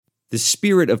The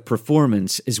spirit of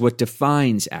performance is what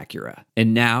defines Acura.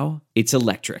 And now, it's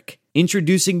electric.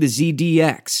 Introducing the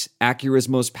ZDX, Acura's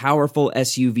most powerful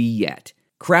SUV yet.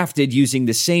 Crafted using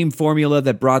the same formula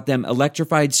that brought them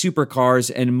electrified supercars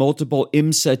and multiple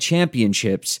IMSA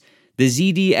championships, the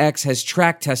ZDX has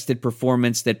track-tested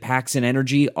performance that packs an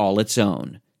energy all its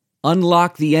own.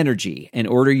 Unlock the energy and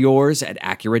order yours at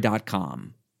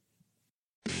Acura.com.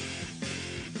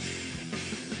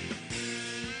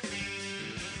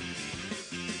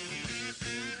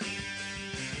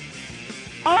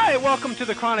 All right, welcome to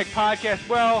the Chronic Podcast.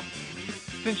 Well,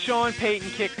 since Sean Payton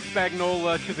kicked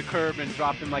Spagnola to the curb and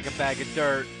dropped him like a bag of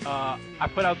dirt, I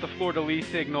put out the fleur-de-lis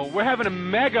signal. We're having a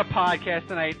mega podcast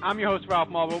tonight. I'm your host, Ralph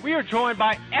Marble. We are joined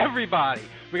by everybody.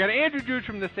 We got Andrew Juge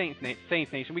from the Saints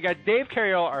Nation. We got Dave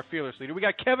Carriolo, our fearless leader. We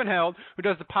got Kevin Held, who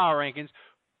does the power rankings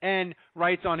and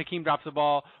writes on Hakeem Drops the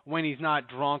Ball when he's not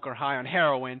drunk or high on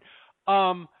heroin.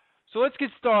 So let's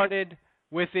get started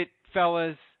with it,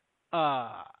 fellas.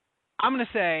 I'm going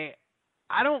to say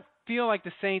I don't feel like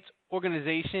the Saints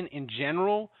organization in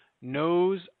general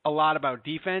knows a lot about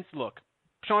defense. Look,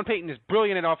 Sean Payton is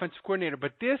brilliant at offensive coordinator,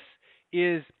 but this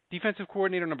is defensive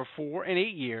coordinator number 4 in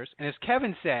 8 years. And as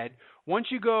Kevin said, once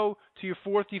you go to your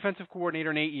 4th defensive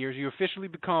coordinator in 8 years, you officially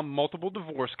become multiple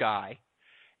divorce guy.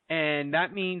 And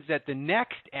that means that the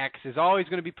next X is always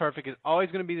going to be perfect, is always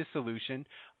going to be the solution.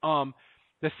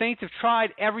 The Saints have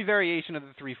tried every variation of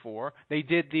the 3-4. They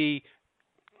did the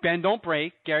bend don't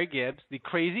break, Gary Gibbs, the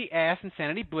crazy ass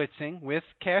insanity blitzing with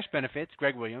cash benefits,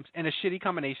 Greg Williams, and a shitty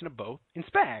combination of both in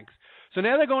Spags. So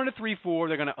now they're going to 3-4.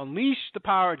 They're going to unleash the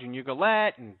power of Junior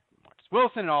Galette and Marcus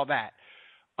Wilson and all that.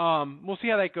 We'll see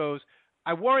how that goes.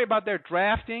 I worry about their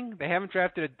drafting. They haven't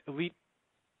drafted an elite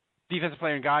defensive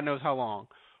player in God knows how long.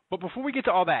 But before we get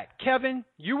to all that, Kevin,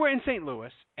 you were in St.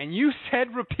 Louis, and you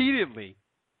said repeatedly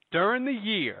during the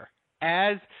year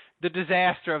as the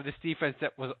disaster of this defense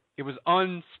that was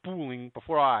unspooling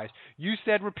before our eyes. You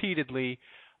said repeatedly,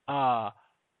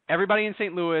 everybody in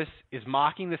St. Louis is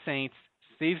mocking the Saints.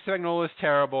 Steve Spagnuolo is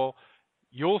terrible.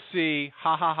 You'll see,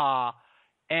 ha ha ha.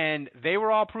 And they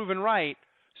were all proven right.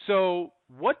 So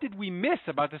what did we miss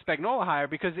about the Spagnuolo hire?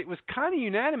 Because it was kind of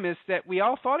unanimous that we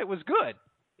all thought it was good.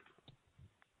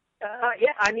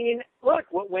 Yeah, I mean, look,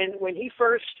 when he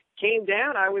first came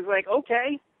down, I was like,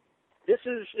 okay. This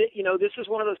is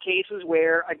one of those cases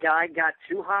where a guy got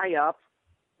too high up,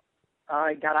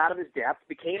 got out of his depth,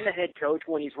 became the head coach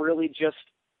when he's really just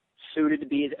suited to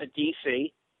be a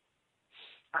DC.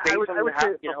 I would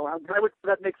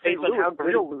that makes sense on how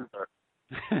great a loser.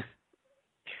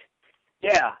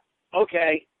 Yeah.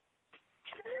 Okay.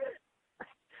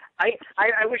 I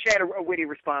wish I had a witty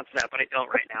response to that, but I don't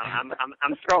right now.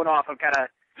 I'm thrown off. I've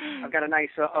got a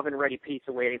nice oven ready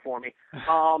pizza waiting for me.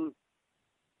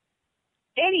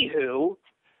 Anywho,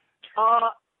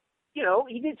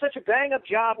 he did such a bang-up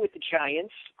job with the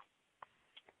Giants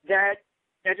that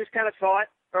I just kind of thought,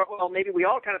 or maybe we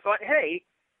all kind of thought, hey,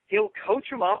 he'll coach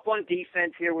him up on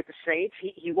defense here with the Saints.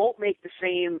 He won't make the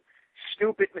same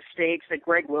stupid mistakes that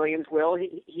Greg Williams will.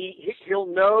 He'll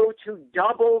know to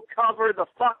double cover the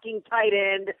fucking tight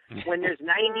end when there's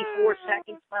 94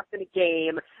 seconds left in a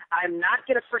game. I'm not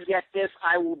going to forget this.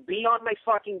 I will be on my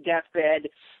fucking deathbed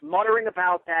muttering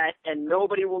about that, and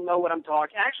nobody will know what I'm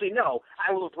talking. Actually, no.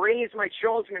 I will raise my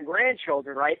children and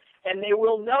grandchildren, right? And they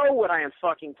will know what I am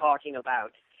fucking talking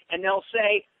about. And they'll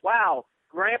say, wow,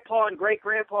 Grandpa and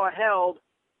great-grandpa Held,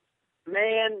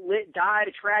 man died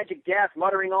a tragic death,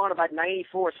 muttering on about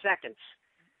 94 seconds.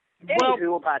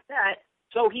 Anywho, about that,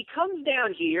 so he comes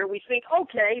down here, we think,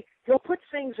 okay, he'll put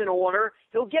things in order,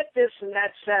 he'll get this and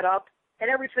that set up,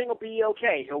 and everything will be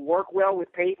okay. He'll work well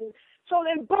with Payton. So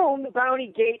then, boom, the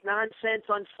Bounty Gate nonsense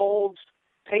unfolds.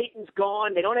 Payton's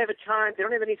gone. They don't have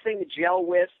anything to gel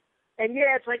with. And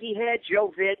yeah, it's like he had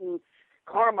Joe Vitt and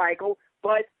Carmichael,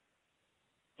 but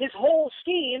his whole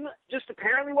scheme just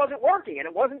apparently wasn't working, and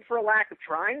it wasn't for a lack of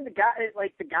trying. The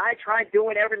guy tried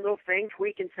doing every little thing,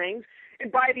 tweaking things,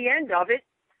 and by the end of it,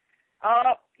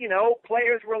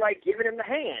 players were like giving him the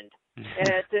hand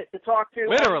to talk to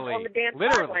literally on the damn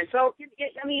literally. sideline. So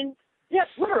I mean, yes,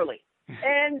 literally.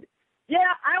 And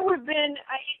yeah, I would have been.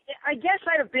 I guess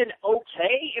I'd have been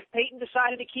okay if Payton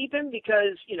decided to keep him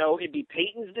because it'd be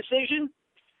Payton's decision.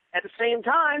 At the same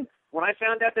time, when I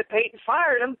found out that Payton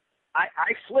fired him,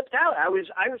 I flipped out. I was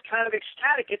kind of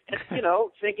ecstatic at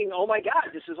thinking, oh my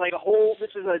God, this is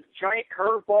a giant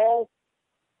curveball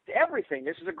to everything.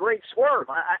 This is a great swerve.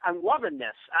 I'm loving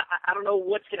this. I don't know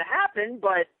what's going to happen,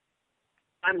 but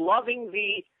I'm loving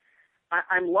the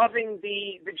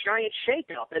giant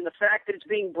shakeup and the fact that it's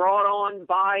being brought on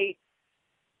by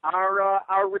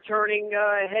our returning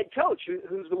head coach,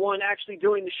 who's the one actually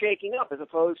doing the shaking up, as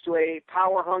opposed to a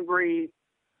power-hungry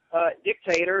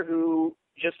dictator who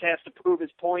just has to prove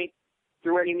his point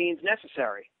through any means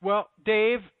necessary. Well,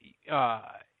 Dave,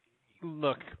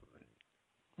 look,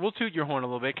 we'll toot your horn a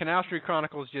little bit. Canal Street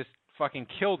Chronicles just fucking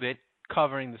killed it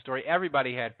covering the story.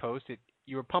 Everybody had posts.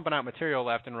 You were pumping out material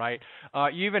left and right.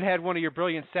 You even had one of your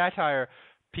brilliant satire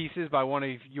pieces by one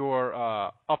of your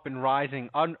up and rising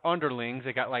underlings.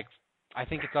 It got I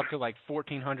think it's up to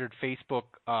 1,400 Facebook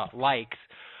likes.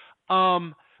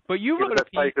 But you wrote a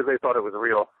piece because they thought it was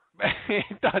real.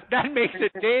 That makes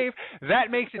it, Dave. That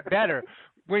makes it better.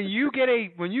 When you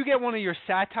get one of your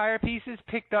satire pieces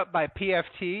picked up by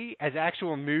PFT as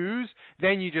actual news,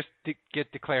 then you just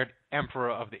get declared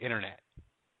emperor of the internet.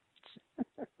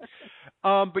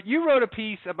 But you wrote a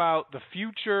piece about the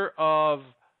future of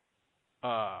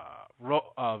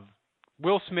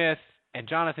Will Smith and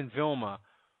Jonathan Vilma.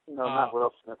 No, not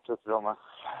Will Smith, just Vilma.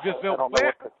 Just Vilma.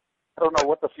 I don't know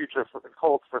what the future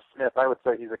holds for Smith. I would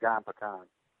say he's a gone pecan.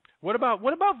 What about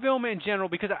Vilma in general?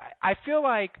 Because I feel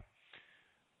like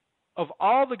of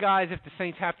all the guys, if the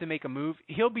Saints have to make a move,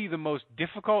 he'll be the most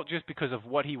difficult just because of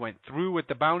what he went through with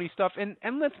the bounty stuff. And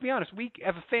let's be honest, we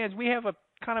as fans, we have a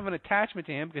kind of an attachment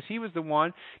to him because he was the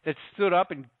one that stood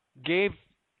up and gave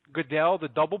Goodell the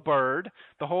double bird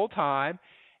the whole time.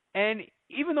 And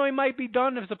even though he might be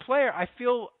done as a player, I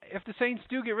feel if the Saints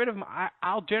do get rid of him,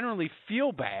 I'll generally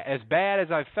feel bad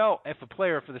as I felt if a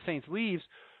player for the Saints leaves.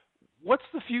 What's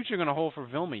the future going to hold for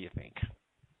Vilma, you think?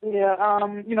 Yeah, I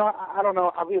don't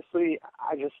know. Obviously,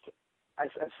 I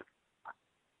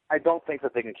don't think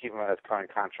that they can keep him on his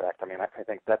current contract. I mean, I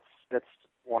think that's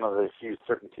one of the few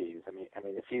certainties. I mean,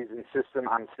 if he's insistent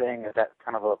on staying at that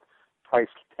kind of a price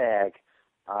tag,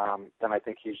 then I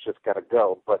think he's just got to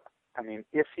go. But I mean,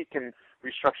 if he can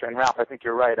restructure, and Ralph, I think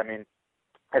you're right. I mean,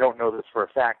 I don't know this for a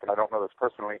fact, and I don't know this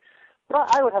personally,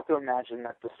 but I would have to imagine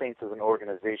that the Saints as an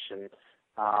organization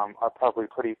are probably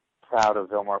pretty proud of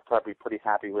Vilma, are probably pretty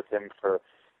happy with him for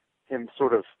him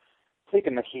sort of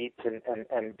taking the heat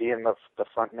and being the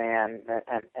front man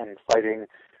and fighting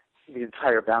the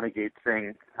entire Bountygate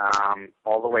thing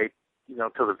all the way,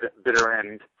 to the bitter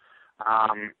end.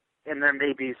 And there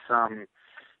may be some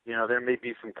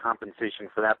compensation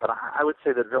for that, but I would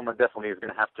say that Vilma definitely is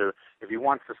going to have to, if he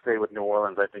wants to stay with New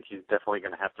Orleans, I think he's definitely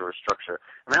going to have to restructure.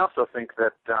 And I also think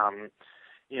that,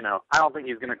 I don't think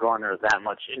he's going to garner that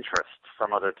much interest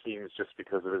from other teams just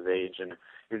because of his age and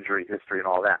injury history and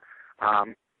all that.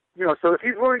 So if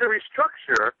he's willing to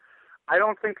restructure, I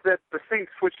don't think that the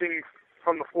Saints switching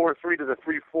from the 4-3 to the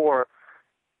 3-4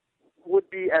 would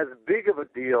be as big of a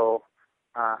deal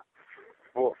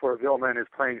for Vilma and his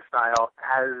playing style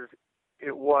as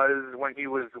it was when he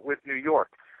was with New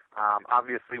York.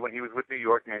 Obviously, when he was with New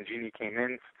York, Mangini came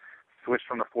in, switched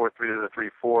from the 4-3 to the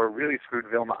 3-4, really screwed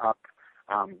Vilma up,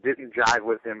 didn't jive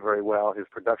with him very well. His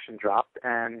production dropped,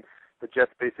 and the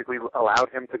Jets basically allowed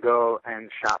him to go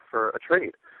and shop for a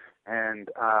trade. And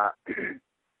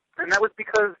and that was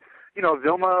because,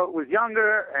 Vilma was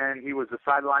younger, and he was a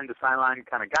sideline-to-sideline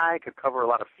kind of guy, could cover a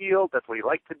lot of field. That's what he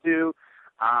liked to do.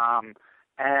 And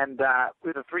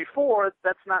with a 3-4,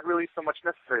 that's not really so much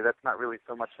necessary. That's not really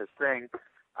so much his thing.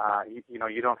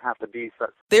 You don't have to be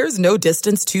such. There's no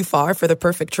distance too far for the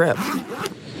perfect trip.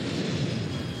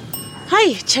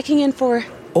 Hi, checking in for...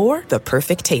 Or the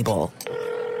perfect table.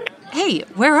 Hey,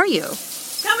 where are you?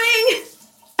 Coming!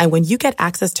 And when you get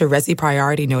access to Resi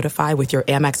Priority Notify with your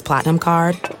Amex Platinum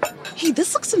card... Hey,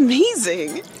 this looks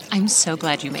amazing. I'm so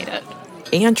glad you made it.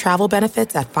 And travel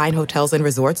benefits at fine hotels and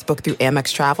resorts booked through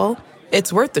Amex Travel,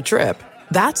 it's worth the trip.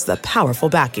 That's the powerful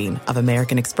backing of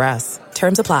American Express.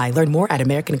 Terms apply. Learn more at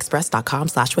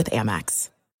americanexpress.com/withAmex.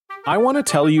 I want to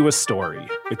tell you a story.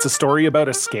 It's a story about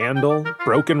a scandal,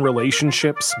 broken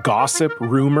relationships, gossip,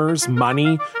 rumors,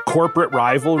 money, corporate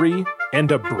rivalry,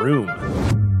 and a broom.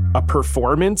 A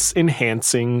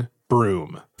performance-enhancing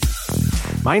broom.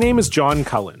 My name is John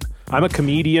Cullen. I'm a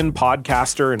comedian,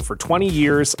 podcaster, and for 20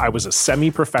 years, I was a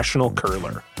semi-professional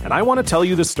curler. And I want to tell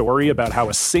you the story about how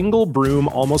a single broom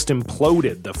almost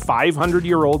imploded the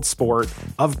 500-year-old sport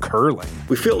of curling.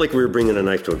 We felt like we were bringing a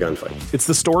knife to a gunfight. It's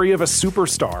the story of a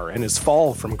superstar and his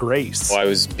fall from grace. Well, I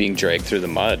was being dragged through the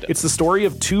mud. It's the story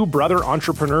of two brother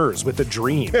entrepreneurs with a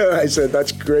dream. I said,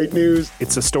 that's great news.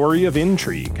 It's a story of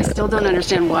intrigue. I still don't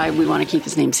understand why we want to keep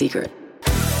his name secret.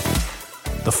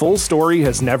 The full story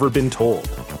has never been told,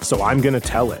 so I'm going to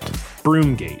tell it.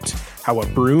 Broomgate, how a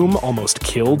broom almost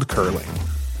killed curling.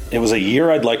 It was a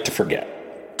year I'd like to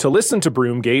forget. To listen to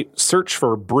Broomgate, search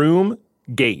for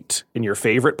Broomgate in your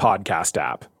favorite podcast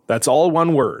app. That's all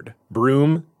one word,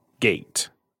 Broomgate.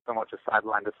 so much a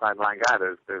sideline to sideline guy.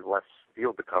 There's less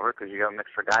field to cover because you got an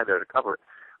extra guy there to cover it.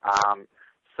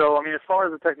 So, I mean, as far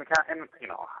as the technical, and, you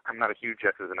know, I'm not a huge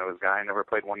X's and O's guy. I never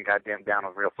played one goddamn down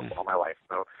of real football in my life.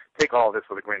 So take all of this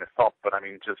with a grain of salt. But, I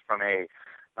mean, just from a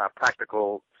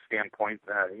practical standpoint,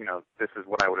 you know, this is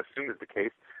what I would assume is the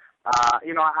case.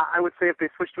 You know, I would say if they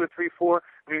switch to a 3-4,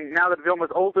 I mean, now that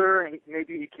Vilma's older,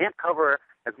 maybe he can't cover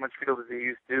as much field as he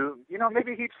used to. You know,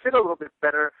 maybe he'd fit a little bit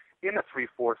better in a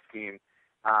 3-4 scheme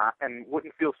and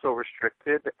wouldn't feel so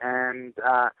restricted. And,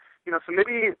 you know, so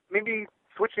maybe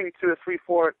switching to a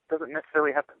 3-4 doesn't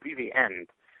necessarily have to be the end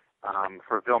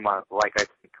for Vilma, like I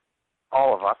think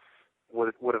all of us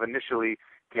would have initially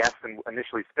guessed and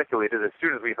initially speculated as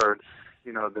soon as we heard,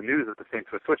 you know, the news of the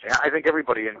Saints were switching. I think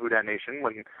everybody in Houdat Nation,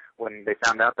 when they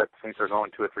found out that the Saints are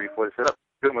going to a 3-4, they said, oh,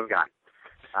 Vilma's gone.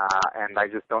 And I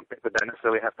just don't think that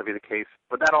necessarily has to be the case.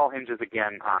 But that all hinges,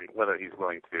 again, on whether he's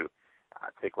willing to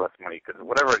take less money, because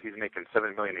whatever he's making,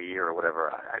 $7 million a year or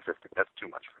whatever, I just think that's too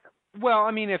much for him. Well,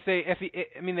 I mean,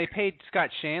 they paid Scott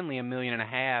Shanley $1.5 million,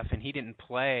 and he didn't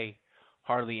play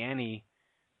hardly any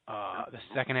the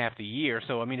second half of the year.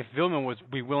 So, I mean, if Vilma was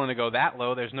be willing to go that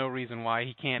low, there's no reason why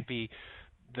he can't be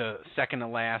the second to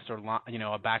last or, you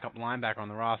know, a backup linebacker on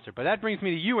the roster. But that brings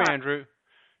me to you, Andrew.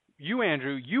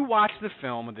 You watched the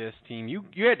film of this team. You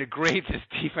had to grade this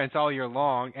defense all year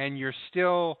long, and you're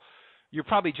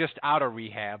probably just out of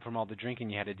rehab from all the drinking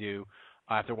you had to do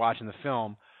after watching the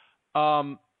film.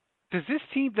 Does this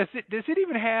team does it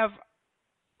even have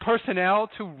personnel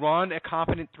to run a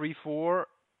competent 3-4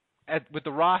 with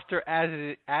the roster as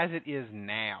it is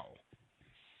now?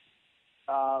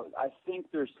 I think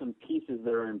there's some pieces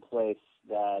that are in place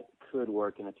that could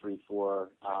work in a 3-4.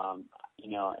 You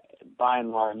know, by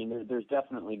and large, I mean, there's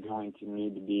definitely going to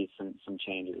need to be some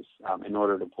changes in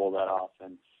order to pull that off.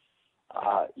 And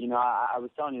you know, I was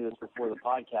telling you this before the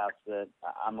podcast that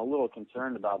I'm a little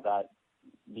concerned about that,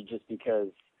 just because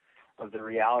of the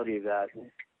reality that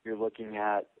you're looking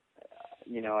at,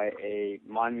 you know, a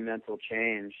monumental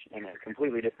change and a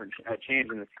completely different change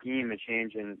in the scheme, a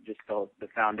change in just the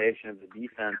foundation of the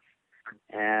defense.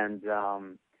 And,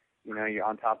 you know, you're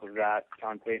on top of that,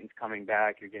 Sean Payton's coming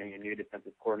back, you're getting a new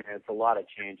defensive coordinator. It's a lot of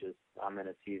changes in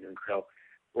a season. So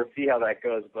we'll see how that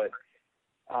goes. But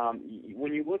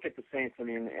when you look at the Saints, I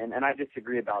mean, and I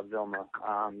disagree about Vilma,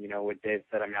 you know, what Dave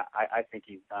said. I mean, I think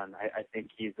he's done. I think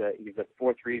he's a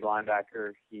 4-3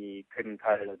 linebacker. He couldn't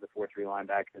cut it as a 4-3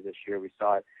 linebacker this year. We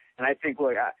saw it. And I think,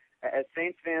 look, as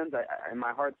Saints fans, and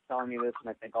my heart's telling me this, and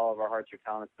I think all of our hearts are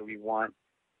telling us that we want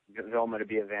Vilma to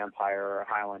be a vampire or a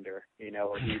Highlander. You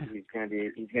know, he's going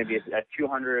to be at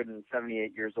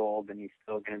 278 years old, and he's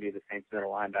still going to be the Saints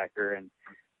middle linebacker, and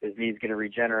his knee's going to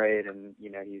regenerate, and, you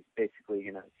know, he's basically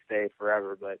going to stay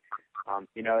forever. But,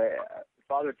 you know,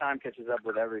 Father Time catches up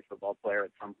with every football player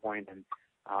at some point, and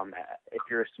if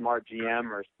you're a smart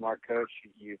GM or a smart coach,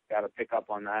 you've got to pick up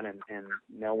on that and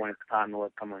know when it's time to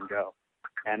let someone go.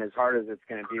 And as hard as it's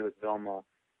going to be with Vilma,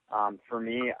 for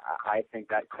me, I think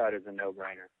that cut is a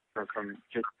no-brainer. From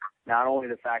just not only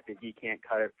the fact that he can't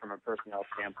cut it from a personnel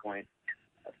standpoint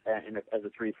as a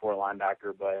 3-4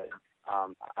 linebacker, but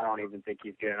I don't even think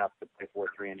he's good enough to play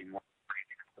 4-3 anymore.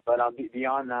 But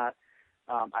beyond that,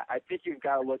 I think you've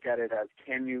got to look at it as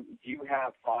do you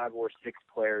have 5 or 6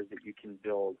 players that you can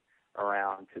build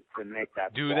around to make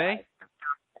that Do fly?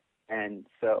 they? And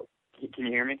so, can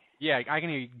you hear me? Yeah, I can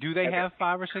hear you. Do they have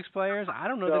 5 or 6 players? I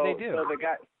don't know that they do.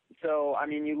 So, I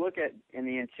mean, you look at in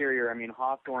the interior, I mean,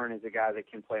 Hawthorne is a guy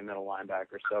that can play middle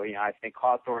linebacker. So, you know, I think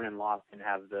Hawthorne and Lofton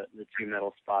have the 2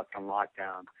 middle spots on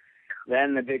lockdown.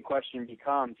 Then the big question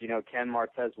becomes, you know, can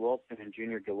Martez Wilson and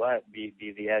Junior Gillette be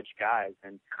the edge guys?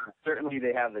 And certainly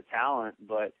they have the talent,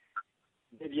 but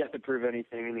they've yet to prove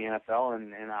anything in the NFL.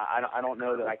 And I don't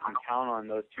know that I can count on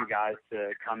those 2 guys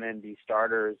to come in, be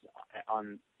starters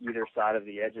on either side of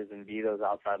the edges and be those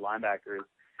outside linebackers.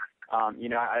 You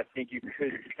know, I think you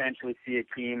could potentially see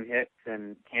Akeem Hicks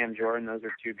and Cam Jordan. Those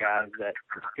are 2 guys that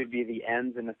could be the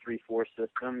ends in a 3-4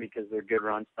 system because they're good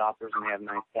run stoppers and they have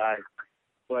nice size.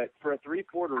 But for a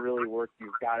 3-4 to really work,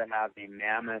 you've got to have a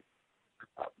mammoth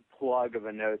plug of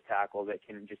a nose tackle that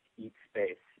can just eat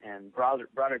space. And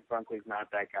Broderick Bunkley's not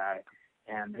that guy,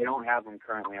 and they don't have him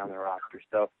currently on their roster.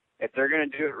 So if they're going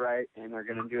to do it right and they're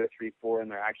going to do a 3-4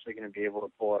 and they're actually going to be able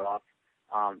to pull it off,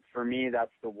 for me,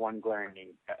 that's the one glaring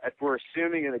need. If we're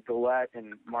assuming that Gillette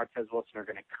and Martez Wilson are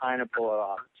going to kind of pull it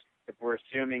off, if we're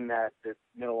assuming that the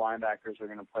middle linebackers are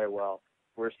going to play well,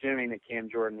 we're assuming that Cam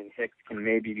Jordan and Hicks can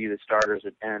maybe be the starters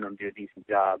at 10 and do a decent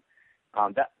job.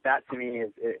 That to me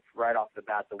is right off the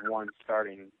bat the one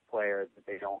starting player that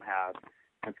they don't have.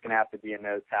 And it's going to have to be a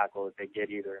nose tackle that they get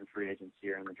either in free agency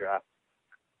or in the draft.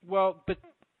 Well, but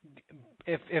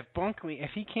if Bunkley,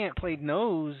 if he can't play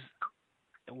nose,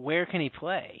 where can he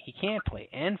play? He can't play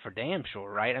end for damn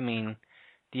sure, right? I mean,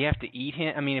 do you have to eat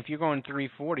him? I mean, if you're going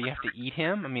 3-4, do you have to eat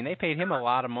him? I mean, they paid him a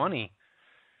lot of money.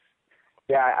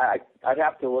 Yeah, I'd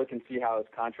have to look and see how his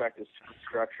contract is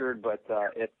structured, but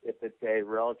if it's a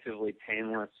relatively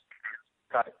painless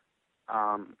cut,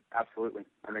 absolutely.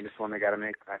 I think it's one they got to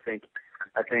make. I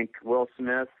think Will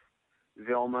Smith,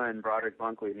 Vilma, and Broderick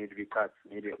Bunkley need to be cut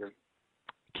immediately.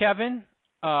 Kevin,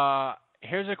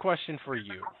 here's a question for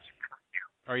you.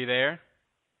 Are you there?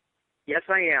 Yes,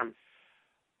 I am.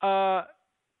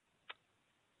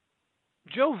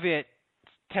 Joe Vitt's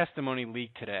testimony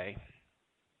leaked today.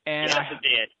 And yes, it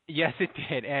did. Yes, it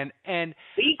did. And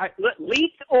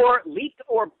leaked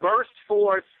or burst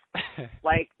forth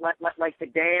like the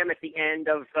dam at the end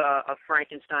of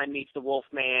Frankenstein Meets the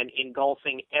Wolfman,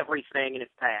 engulfing everything in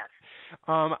its path.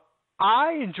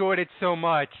 I enjoyed it so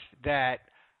much that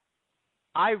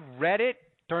I read it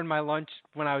during my lunch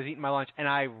when I was eating my lunch, and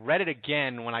I read it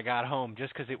again when I got home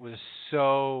just because it was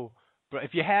so.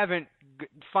 If you haven't,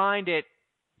 find it.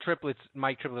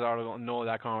 Mike Triplets article on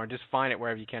NOLA.com, or just find it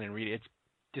wherever you can and read it. It's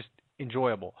just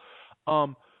enjoyable.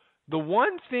 The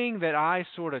one thing that I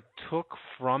sort of took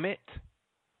from it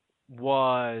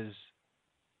was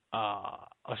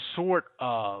a sort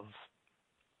of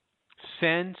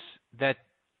sense that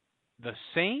the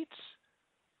Saints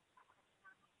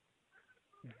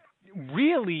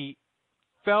really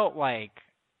felt like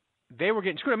they were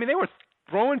getting screwed. I mean, they were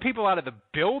throwing people out of the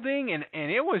building, and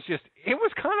it was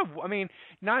kind of, I mean,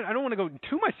 I don't want to go into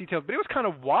too much detail, but it was kind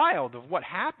of wild of what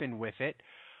happened with it.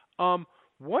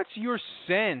 What's your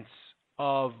sense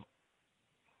of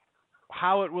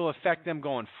how it will affect them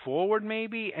going forward,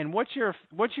 maybe? And what's your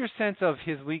sense of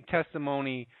his leaked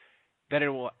testimony that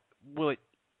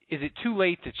is it too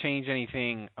late to change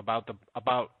anything about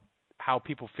how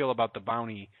people feel about the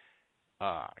Bounty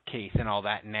case and all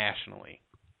that nationally?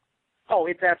 Oh,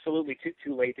 it's absolutely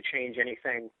too late to change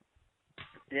anything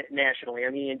nationally. I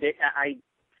mean,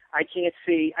 I can't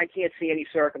see any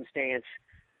circumstance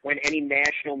when any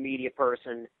national media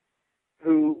person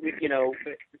who, you know,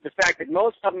 the fact that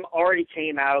most of them already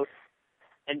came out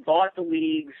and bought the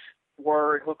league's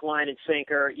word, hook, line, and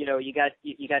sinker. You know, you got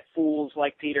fools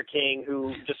like Peter King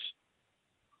who just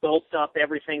built up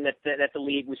everything that the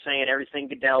league was saying, everything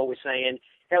Goodell was saying.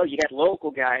 Hell, you got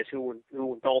local guys who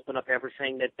were gulping up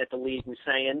everything that the league was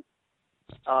saying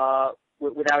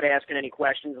without asking any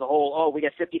questions. The whole, we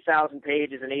got 50,000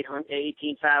 pages and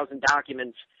 18,000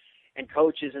 documents and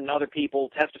coaches and other people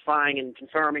testifying and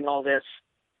confirming all this,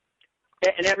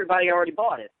 and everybody already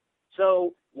bought it.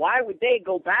 So why would they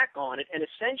go back on it and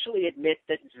essentially admit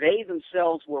that they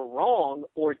themselves were wrong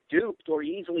or duped or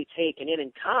easily taken in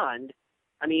and conned?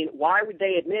 I mean, why would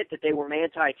they admit that they were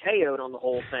Manti-Teo'd on the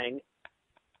whole thing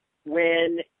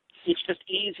when it's just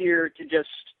easier to just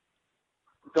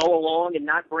go along and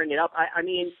not bring it up? I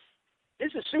mean,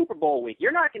 this is Super Bowl week.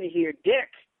 You're not going to hear Dick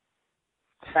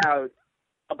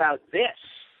about this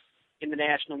in the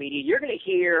national media. You're going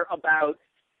to hear about,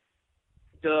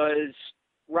 does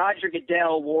Roger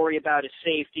Goodell worry about his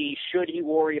safety? Should he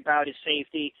worry about his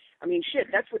safety? I mean, shit,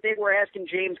 that's what they were asking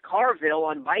James Carville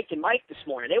on Mike and Mike this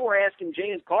morning. They were asking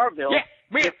James Carville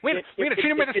if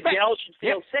Goodell should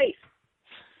feel safe.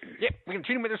 Yeah, we're going to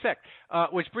treat him with respect.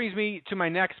 Which brings me to my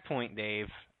next point, Dave.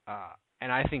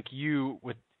 And I think you,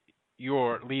 with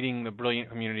your leading the brilliant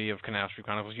community of Canal Street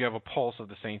Chronicles, you have a pulse of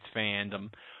the Saints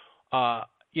fandom.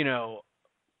 You know,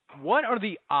 what are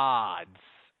the odds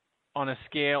on a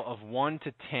scale of 1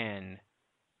 to 10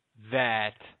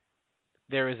 that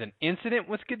there is an incident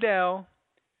with Goodell?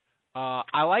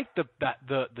 I like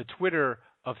the Twitter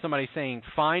of somebody saying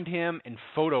find him and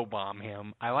photobomb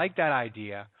him. I like that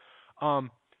idea. The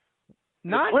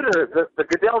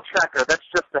Goodell tracker, that's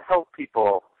just to help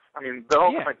people. I mean, the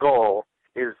ultimate goal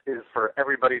is for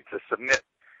everybody to submit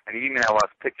and email us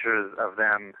pictures of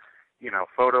them, you know,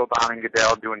 photobombing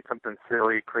Goodell, doing something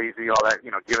silly, crazy, all that,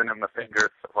 you know, giving him the finger,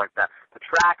 stuff like that. The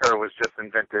tracker was just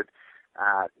invented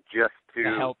just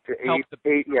to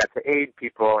aid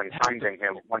people in finding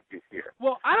him once he's here.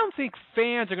 Well, I don't think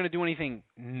fans are going to do anything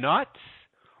nuts.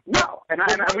 No, and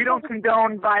we don't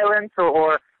condone violence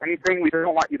or anything. We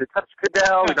don't want you to touch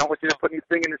Goodell. We don't want you to put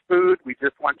anything in his food. We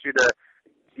just want you to,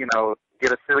 you know,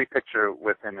 get a silly picture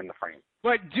with him in the frame.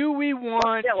 But do we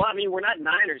want? Yeah, well, I mean, we're not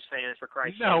Niners fans, for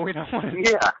Christ's sake. No, we don't want to.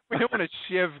 Yeah. We don't want to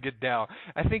shiv Goodell.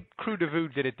 I think Crew DeVoe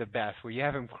did it the best, where you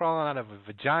have him crawling out of a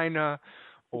vagina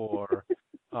or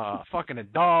fucking a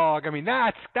dog. I mean,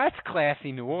 that's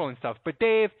classy New Orleans stuff. But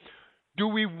Dave, do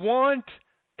we want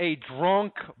a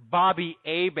drunk Bobby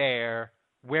Hebert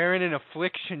wearing an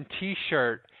Affliction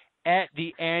T-shirt at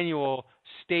the annual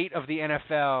State of the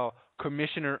NFL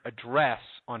Commissioner Address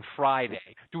on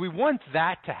Friday. Do we want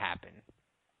that to happen?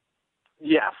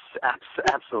 Yes,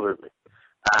 absolutely.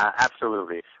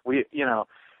 Absolutely. We,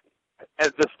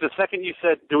 as the second you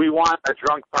said, do we want a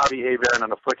drunk Bobby Hebert in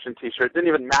an Affliction T-shirt? It didn't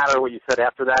even matter what you said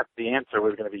after that. The answer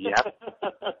was going to be yes.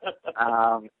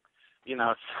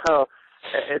 So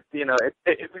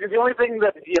the only thing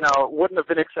that wouldn't have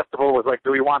been acceptable was like,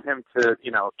 do we want him to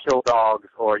kill dogs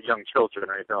or young children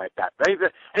or anything like that?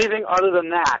 Anything other than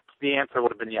that, the answer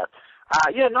would have been yes.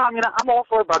 I'm all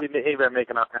for Bobby Hebert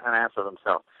making an ass of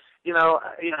himself.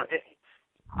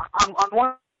 On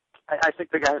one, I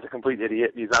think the guy's a complete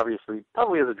idiot. He's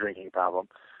probably has a drinking problem.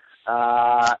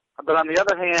 But on the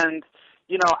other hand,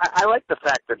 I like the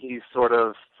fact that he sort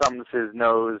of thumbs his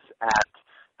nose at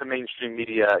the mainstream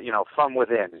media, from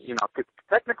within.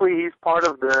 Technically he's part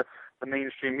of the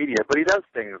mainstream media, but he does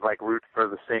things like root for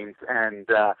the Saints and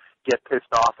get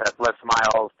pissed off at Les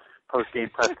Miles' post-game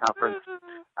press conference,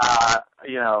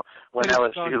 when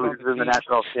LSU loses in the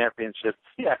national championship.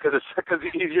 Yeah, because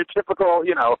he's your typical,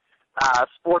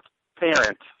 sports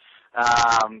parent.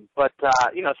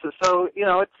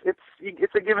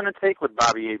 It's a give and a take with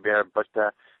Bobby Hebert, but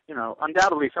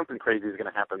undoubtedly something crazy is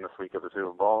going to happen this week of the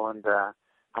Super Bowl, and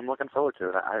I'm looking forward to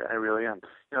it. I really am.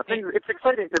 It's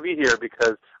exciting to be here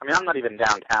because I'm not even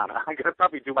downtown. I'm going to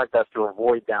probably do my best to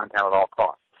avoid downtown at all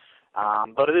costs.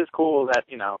 But it is cool that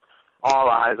all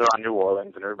eyes are on New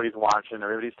Orleans and everybody's watching,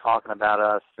 everybody's talking about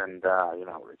us, and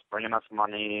it's bringing us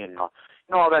money and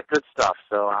all that good stuff.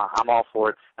 So I'm all for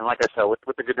it. And like I said, with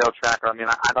the Goodell tracker,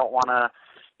 I don't want to.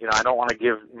 I don't want to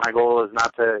give. My goal is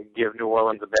not to give New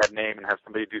Orleans a bad name and have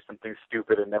somebody do something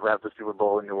stupid and never have the Super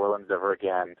Bowl in New Orleans ever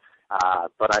again.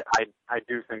 But I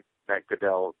do think that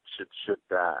Goodell should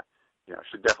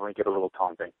definitely get a little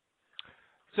taunting.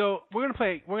 So we're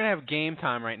gonna have game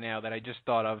time right now that I just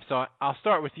thought of. So I'll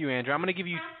start with you, Andrew. I'm gonna give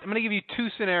you two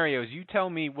scenarios. You tell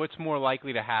me what's more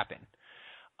likely to happen.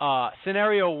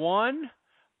 Scenario one,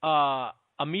 a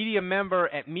media member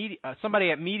at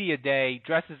somebody at Media Day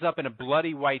dresses up in a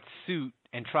bloody white suit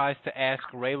and tries to ask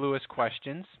Ray Lewis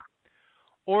questions.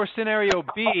 Or scenario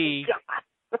B,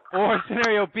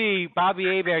 Bobby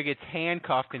Hebert gets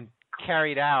handcuffed and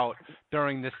carried out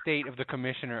during the State of the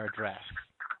Commissioner Address.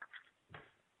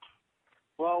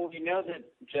 Well, we know that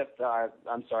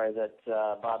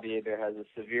Bobby Hebert has a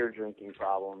severe drinking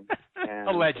problem. And,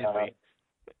 allegedly.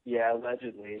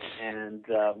 Allegedly. And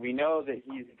we know that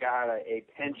he's got a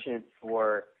penchant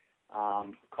for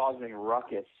causing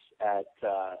ruckus at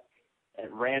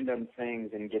random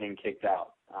things and getting kicked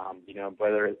out.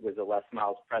 Whether it was a Les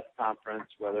Miles press conference,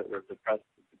 whether it was the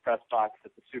press box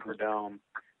at the Superdome.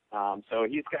 So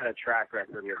he's got a track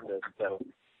record with this. So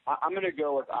I'm going to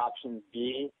go with option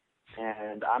B.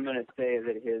 And I'm going to say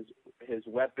that his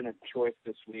weapon of choice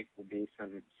this week will be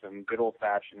some good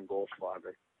old-fashioned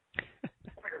Goldschlager.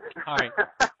 All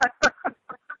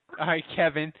right,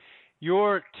 Kevin,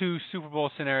 your two Super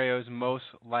Bowl scenarios most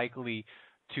likely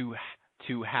to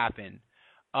happen.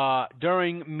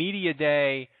 During Media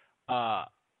Day,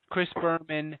 Chris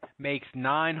Berman makes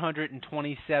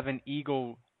 927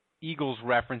 Eagles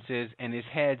references and his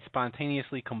head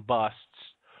spontaneously combusts,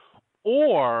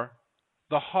 or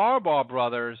the Harbaugh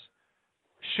brothers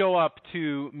show up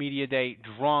to Media Day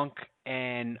drunk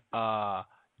and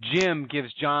Jim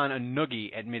gives John a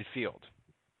noogie at midfield.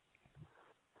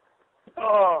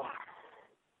 Oh.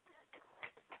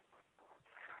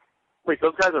 Wait,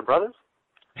 those guys are brothers?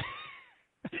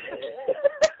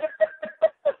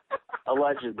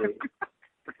 Allegedly.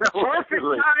 Perfect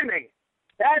timing.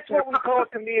 That's what we call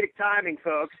comedic timing,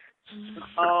 folks.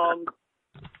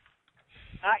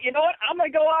 You know what? I'm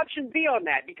going to go option B on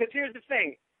that because here's the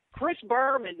thing. Chris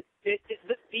Berman,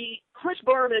 Chris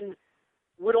Berman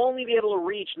would only be able to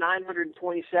reach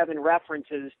 927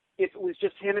 references if it was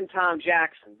just him and Tom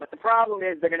Jackson. But the problem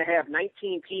is they're going to have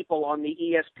 19 people on the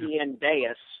ESPN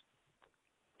dais,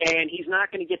 and he's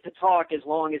not going to get to talk as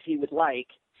long as he would like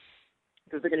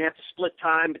because they're going to have to split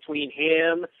time between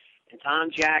him and Tom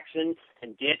Jackson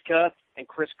and Ditka and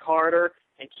Chris Carter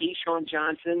and Keyshawn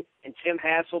Johnson and Tim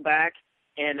Hasselbeck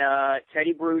and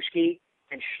Teddy Bruschi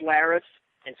and Schlareth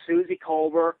and Susie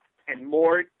Colbert and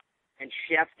Mort and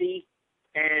Shefty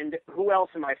and who else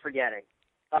am I forgetting?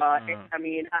 I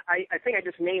mean, I think I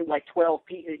just named like 12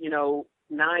 people,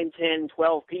 9, 10,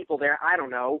 12 people there. I don't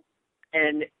know.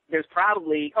 And there's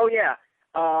probably,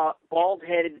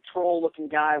 bald-headed, troll-looking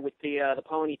guy with the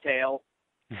ponytail.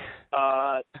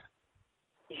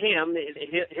 Him,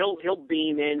 he'll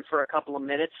beam in for a couple of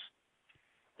minutes.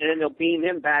 and then they'll beam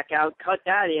him back out, cut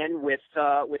that in with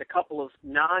a couple of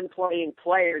non-playing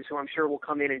players who I'm sure will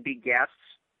come in and be guests.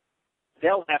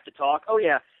 They'll have to talk. Oh,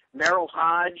 yeah, Merrill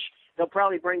Hodge. They'll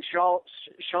probably bring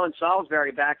Sean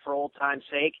Salisbury back for old time's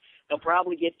sake. They'll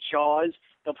probably get Jaws.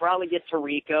 They'll probably get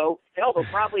Tirico. Hell, they'll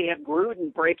probably have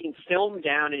Gruden breaking film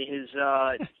down in his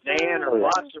van or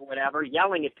bus or whatever,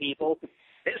 yelling at people.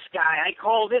 This guy, I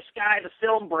call this guy the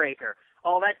film breaker.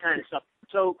 All that kind of stuff.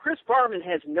 So Chris Berman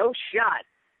has no shot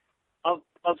of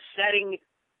setting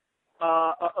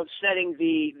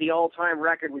the all-time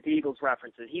record with Eagles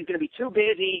references. He's going to be too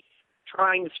busy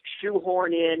trying to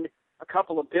shoehorn in a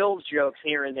couple of Bills jokes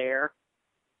here and there,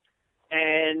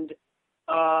 and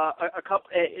a couple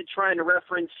trying to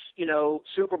reference,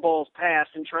 Super Bowls past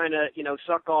and trying to,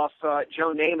 suck off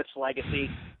Joe Namath's legacy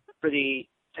for the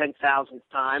 10,000th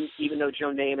time, even though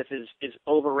Joe Namath is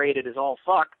overrated as all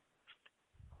fuck.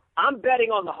 I'm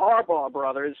betting on the Harbaugh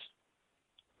brothers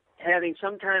having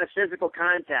some kind of physical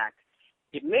contact.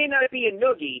 It may not be a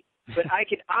noogie, but I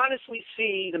could honestly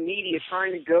see the media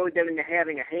trying to goad them into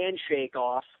having a handshake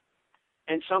off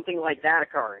and something like that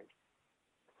occurring.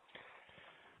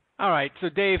 All right, so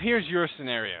Dave, here's your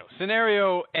scenario.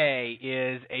 Scenario A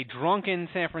is a drunken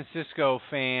San Francisco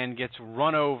fan gets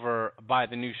run over by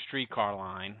the new streetcar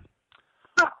line.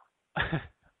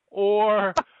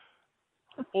 or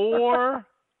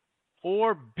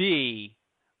B,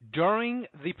 during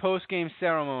the post-game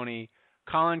ceremony,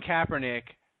 Colin Kaepernick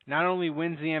not only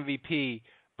wins the MVP,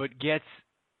 but gets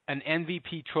an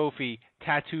MVP trophy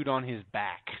tattooed on his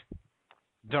back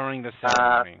during the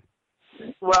ceremony.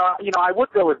 Well, I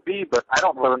would go with B, but I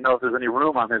don't really know if there's any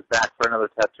room on his back for another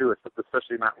tattoo,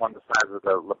 especially not one the size of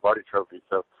the Lombardi Trophy.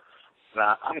 So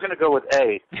I'm going to go with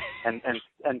A. And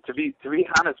to be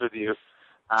honest with you,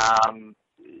 I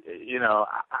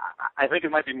think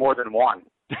it might be more than one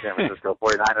San Francisco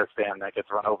 49ers fan that gets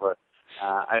run over.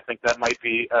 I think that might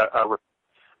be a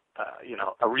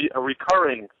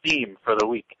recurring theme for the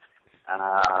week.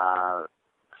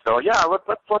 So yeah, let's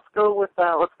go with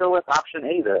option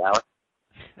A there, Alex.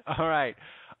 All right.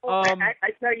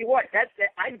 I tell you what,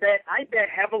 I bet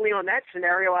heavily on that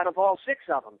scenario out of all six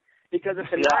of them. Because if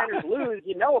the Niners lose,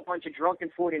 a bunch of drunken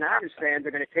 49ers fans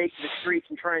are going to take to the streets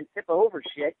and try and tip over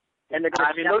shit. And they're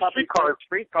going to step up in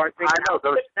streetcars thinking, I'll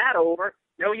flip that over.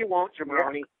 No, you won't,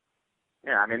 Jabroni.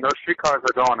 Yeah, those streetcars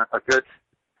are going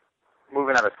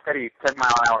moving at a steady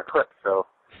 10-mile-an-hour clip, so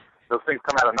those things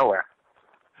come out of nowhere.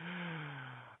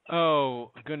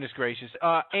 Oh, goodness gracious.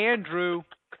 Andrew,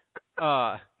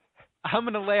 I'm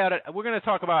going to lay out we're going to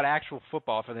talk about actual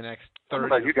football for the next 30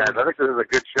 about you guys. I think this is a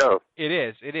good show. It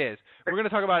is. We're going to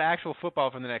talk about actual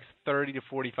football for the next 30 to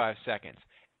 45 seconds.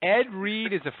 Ed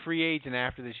Reed is a free agent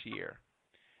after this year.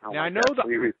 Oh, now, I know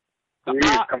please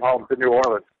come home to New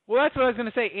Orleans. Well, that's what I was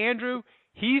going to say. Andrew,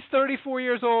 he's 34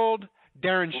 years old.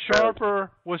 Darren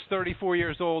Sharper was 34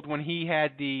 years old when he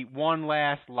had the one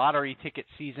last lottery ticket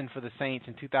season for the Saints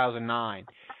in 2009.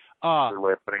 Good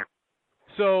way of putting it.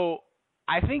 So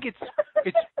I think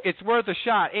it's worth a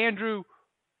shot. Andrew,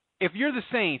 if you're the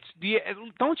Saints,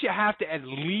 don't you have to at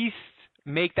least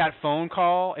make that phone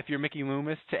call if you're Mickey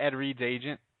Loomis to Ed Reed's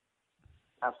agent?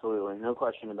 Absolutely, no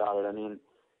question about it.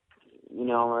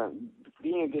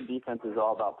 Being a good defense is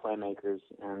all about playmakers,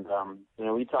 and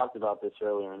we talked about this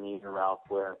earlier in the year, Ralph,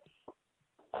 where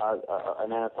an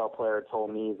NFL player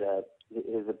told me that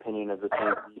his opinion of the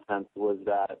Saints defense was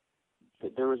that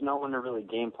there was no one to really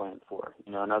game plan for.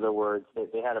 In other words,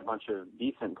 they had a bunch of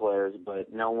decent players,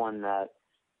 but no one that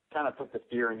kind of put the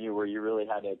fear in you where you really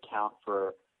had to account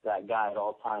for that guy at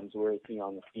all times. Where is he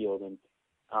on the field? And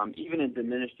even a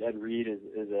diminished Ed Reed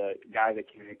is a guy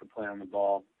that can make a play on the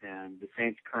ball, and the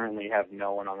Saints currently have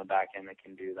no one on the back end that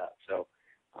can do that. So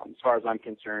as far as I'm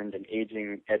concerned, an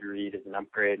aging Ed Reed is an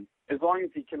upgrade, as long as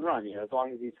he can run, as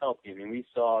long as he's healthy. We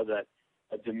saw that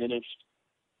a diminished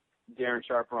Darren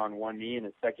Sharper on one knee in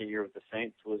his second year with the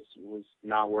Saints was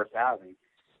not worth having.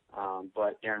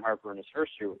 But Darren Harper in his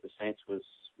first year with the Saints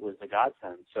was a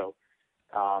godsend. So,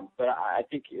 but I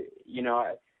think,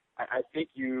 I think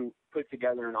you put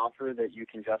together an offer that you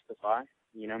can justify.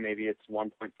 Maybe it's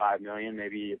 $1.5 million,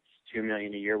 maybe it's $2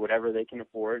 million a year, whatever they can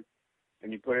afford.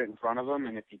 And you put it in front of him,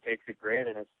 and if he takes it, great.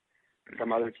 And if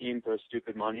some other team throws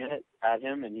stupid money at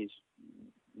him, and he's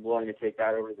willing to take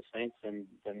that over the Saints, then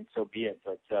so be it.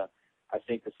 But I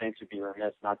think the Saints would be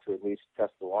remiss not to at least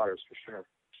test the waters for sure.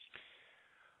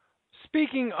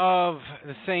 Speaking of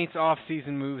the Saints'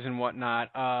 off-season moves and whatnot,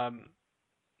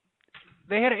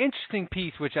 they had an interesting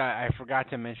piece, which I forgot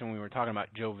to mention when we were talking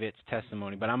about Joe Vitt's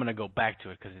testimony, but I'm going to go back to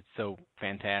it because it's so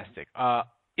fantastic.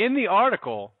 In the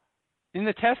article, in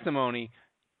the testimony,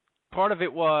 part of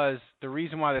it was the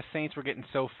reason why the Saints were getting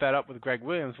so fed up with Greg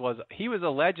Williams was he was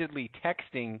allegedly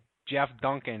texting Jeff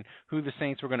Duncan who the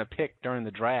Saints were going to pick during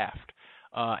the draft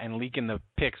and leaking the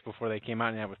picks before they came out,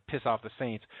 and that would piss off the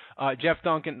Saints. Jeff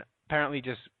Duncan apparently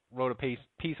just wrote a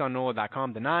piece on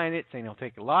NOLA.com denying it, saying he'll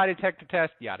take a lie detector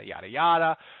test, yada, yada,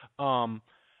 yada.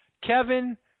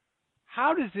 Kevin,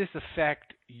 how does this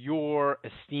affect your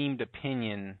esteemed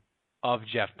opinion of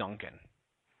Jeff Duncan?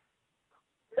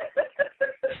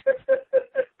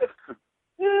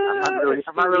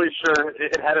 I'm not really sure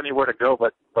it had anywhere to go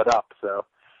but up. So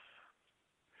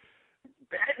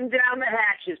batten down the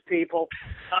hatches, people.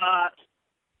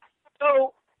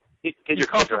 So you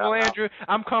comfortable, Andrew?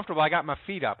 I'm comfortable. I got my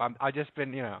feet up. I just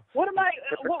been, What am I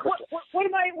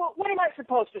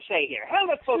supposed to say here? How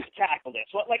am I supposed to tackle this?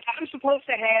 What, like I'm supposed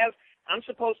to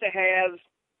have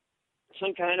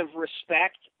some kind of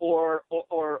respect or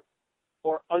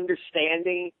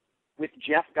understanding with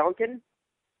Jeff Duncan?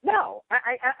 No,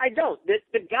 I don't.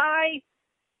 The guy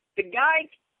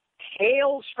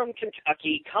hails from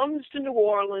Kentucky, comes to New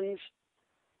Orleans,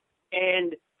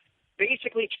 and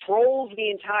basically trolls the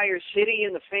entire city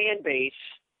and the fan base.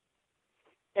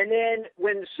 And then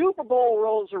when the Super Bowl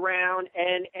rolls around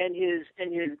and his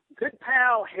good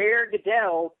pal Hair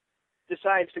Goodell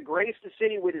decides to grace the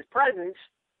city with his presence,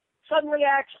 suddenly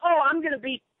acts, I'm going to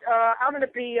be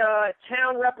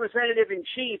town representative in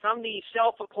chief. I'm the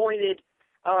self-appointed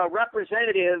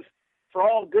representative for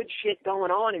all good shit going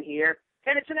on in here,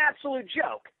 and it's an absolute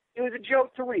joke. It was a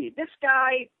joke to read. This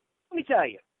guy, let me tell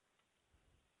you,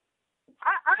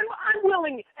 I'm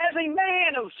willing, as a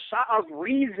man of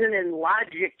reason and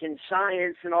logic and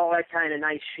science and all that kind of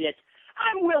nice shit,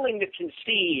 I'm willing to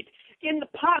concede in the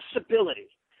possibility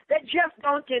that Jeff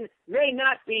Duncan may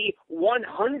not be 100%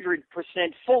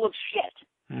 full of shit.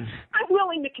 I'm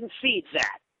willing to concede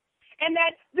that. And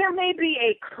that there may be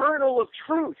a kernel of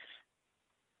truth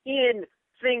in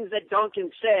things that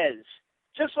Duncan says,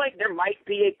 just like there might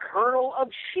be a kernel of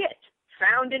shit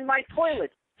found in my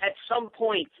toilet at some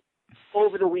point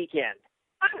over the weekend.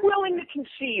 I'm willing to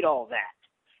concede all that.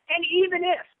 And even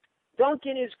if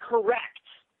Duncan is correct,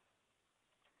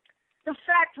 the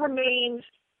fact remains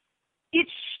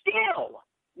it's still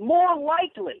more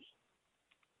likely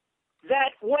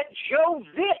that what Joe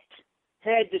Vitt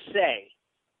had to say,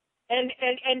 and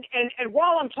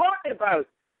while I'm talking about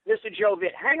Mr. Joe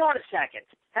Vitt, hang on a second.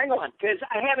 Hang on, because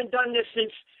I haven't done this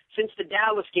since the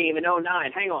Dallas game in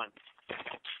 2009. Hang on.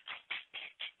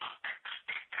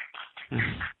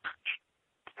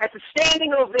 At the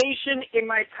standing ovation in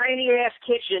my tiny-ass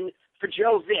kitchen for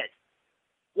Joe Vitt.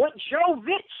 What Joe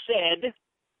Vitt said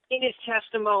in his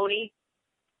testimony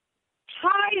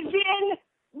ties in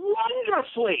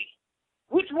wonderfully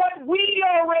with what we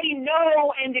already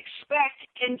know and expect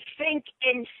and think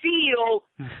and feel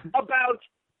about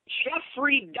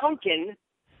Jeffrey Duncan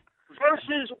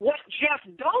versus what Jeff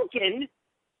Duncan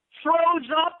throws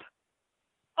up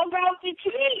about the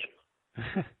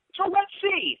team. So let's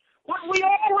see. What we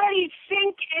already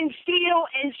think and feel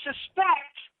and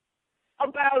suspect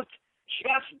about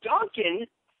Jeff Duncan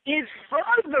is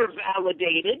further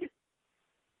validated,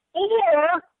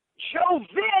 or Joe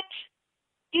Vitt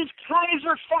is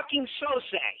Kaiser fucking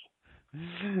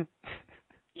Sose.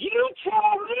 You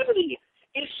tell me,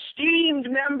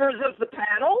 esteemed members of the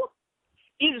panel,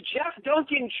 is Jeff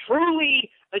Duncan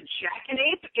truly a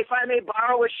jackanape, if I may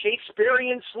borrow a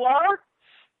Shakespearean slur?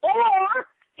 Or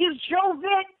is Joe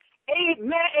Vitt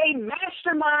a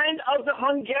mastermind of the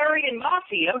Hungarian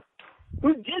mafia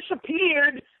who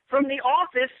disappeared from the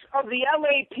office of the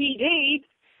LAPD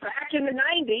back in the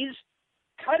 90s,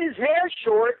 cut his hair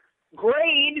short,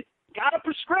 grayed, got a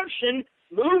prescription,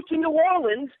 moved to New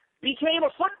Orleans, became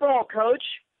a football coach,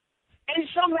 and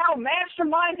somehow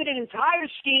masterminded an entire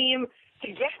scheme to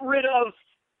get rid of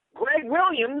Greg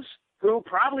Williams, who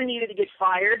probably needed to get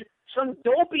fired, some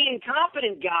dopey,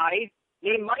 incompetent guy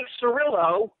named Mike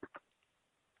Cirillo,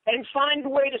 and find a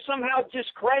way to somehow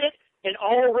discredit an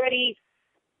already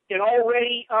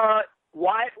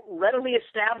readily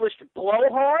established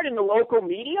blowhard in the local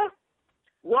media?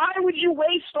 Why would you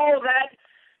waste all that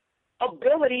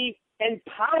ability and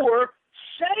power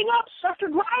setting up such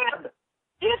a grab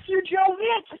if you're Joe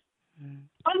Vitt?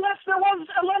 Unless there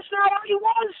already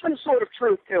was some sort of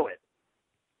truth to it.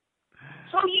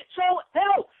 So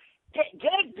hell,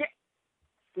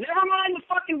 never mind the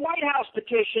fucking White House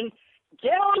petition.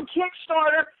 Get on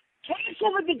Kickstarter,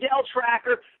 cancel the Goodell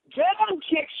tracker, get on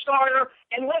Kickstarter,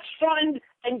 and let's fund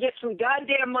and get some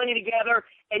goddamn money together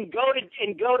and go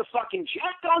to fucking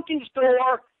Jeff Duncan's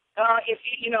door. If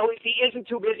he isn't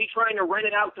too busy trying to rent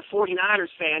it out to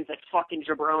 49ers fans, that fucking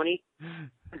jabroni.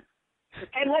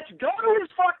 and let's go to his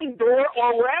fucking door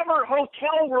or wherever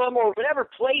hotel room or whatever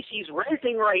place he's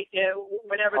renting right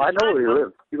whenever. I know where he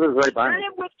lives. He lives right by me. Turn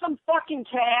it with some fucking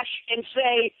cash and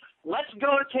say, let's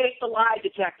go take the lie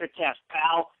detector test,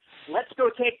 pal. Let's go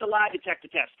take the lie detector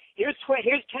test. Here's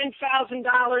 $10,000.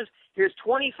 Here's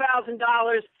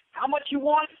 $20,000. How much you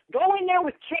want? Go in there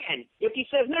with 10. If he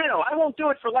says, no, I won't do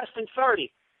it for less than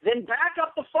 30, then back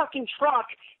up the fucking truck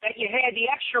that you had the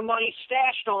extra money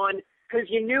stashed on because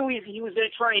you knew he was going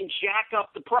to try and jack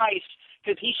up the price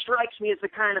because he strikes me as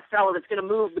the kind of fellow that's going to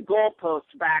move the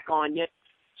goalposts back on you.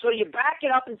 So you back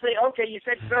it up and say, okay, you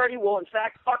said 30. Well, in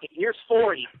fact, fuck it. Here's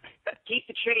 40. Keep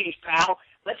the change, pal.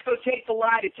 Let's go take the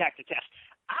lie detector test.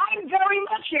 I'm very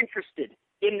much interested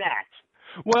in that.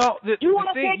 Well, you want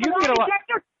to take the lie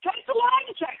detector? Take the lie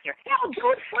detector. Hell,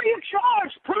 do it free of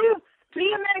charge. Be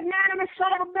a magnanimous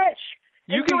son of a bitch.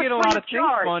 You can get a lot of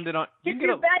things funded on. If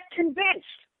you're that convinced.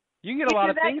 You can get a lot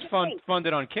of things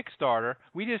funded on Kickstarter.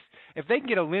 If they can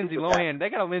get a Lindsay Lohan, they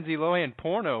got a Lindsay Lohan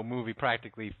porno movie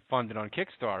practically funded on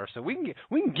Kickstarter. So we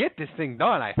can get this thing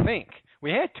done. I think we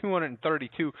had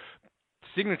 232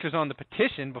 signatures on the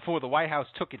petition before the White House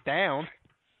took it down.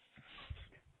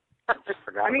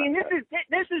 I mean,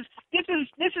 this is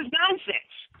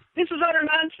nonsense. This is utter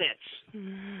nonsense.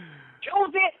 Joe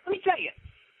Vitt, let me tell you,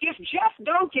 if Jeff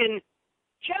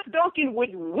Duncan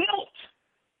would wilt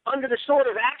under the sort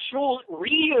of actual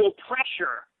real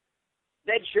pressure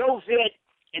that Joe Vitt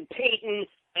and Peyton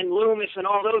and Loomis and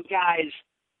all those guys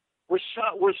were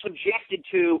subjected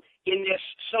to in this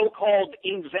so-called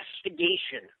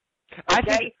investigation.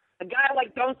 Okay? A guy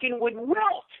like Duncan would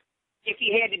wilt if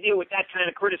he had to deal with that kind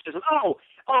of criticism.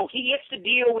 Oh, he gets to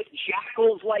deal with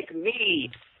jackals like me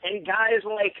and guys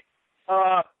like,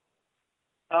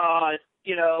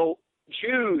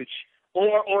 Juge.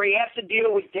 Or he has to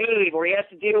deal with Dave, or he has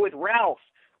to deal with Ralph,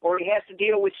 or he has to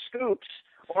deal with Scoops,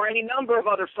 or any number of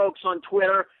other folks on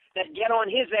Twitter that get on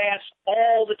his ass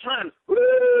all the time.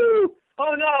 Woo!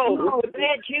 Oh no, the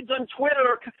bad kids on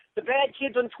Twitter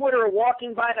are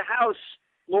walking by the house,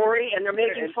 Lori, and they're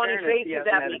making funny faces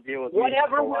at me.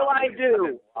 Whatever will I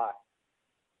do?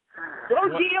 Go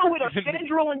deal with a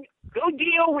federal and go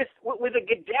deal with a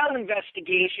Goodell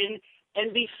investigation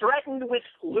and be threatened with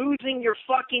losing your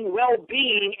fucking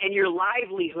well-being and your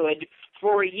livelihood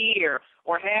for a year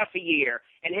or half a year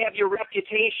and have your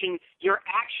reputation, your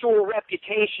actual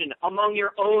reputation among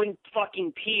your own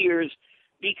fucking peers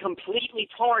be completely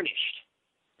tarnished.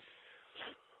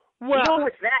 Well, deal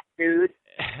with that, dude.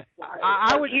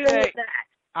 I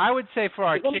would say for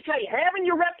our let me tell you, having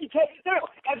your reputation,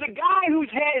 as a guy who's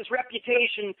had his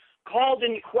reputation called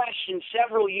into question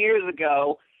several years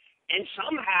ago, and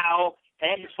somehow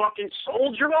had to fucking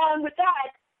soldier on with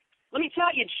that. Let me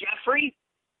tell you, Jeffrey,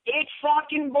 it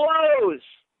fucking blows.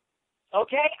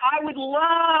 Okay? I would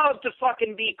love to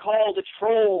fucking be called a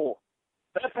troll.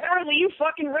 But apparently you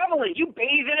fucking revel in it. You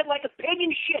bathe in it like a pig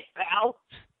in shit, pal.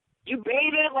 You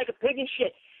bathe in it like a pig in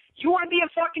shit. You want to be a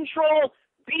fucking troll?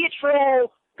 Be a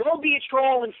troll. Go be a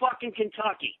troll in fucking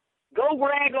Kentucky. Go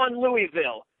rag on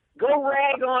Louisville. Go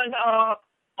rag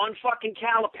on fucking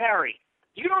Calipari.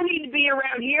 You don't need to be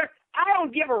around here. I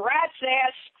don't give a rat's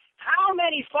ass how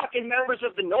many fucking members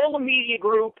of the NOLA Media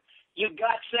Group you've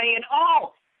got saying,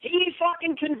 oh, he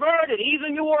fucking converted. He's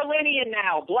a New Orleanian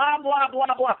now. Blah, blah,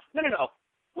 blah, blah. No.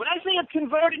 When I say a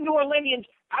converted New Orleanian,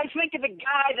 I think of the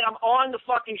guy that I'm on the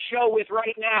fucking show with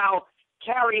right now,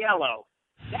 Cariello.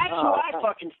 That's who I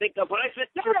fucking think of when I say,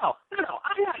 no.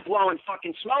 I'm not blowing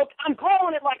fucking smoke. I'm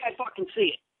calling it like I fucking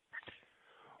see it.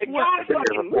 The guy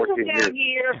fucking moved down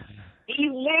here. He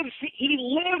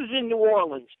lives in New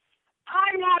Orleans.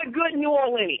 I'm not a good New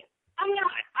Orleanian. I'm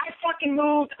not. I fucking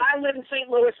moved. I live in St.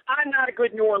 Louis. I'm not a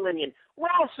good New Orleanian.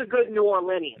 Ralph's a good New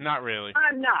Orleanian. Not really.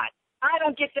 I'm not. I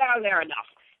don't get down there enough.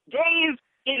 Dave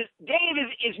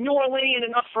is New Orleanian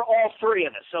enough for all three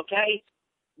of us, okay?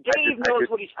 Dave knows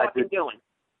what he's fucking doing.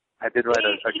 I did write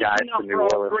a guide to New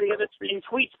Orleans. And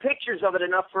tweets pictures of it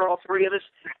enough for all three of us.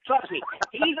 Trust me,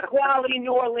 he's a quality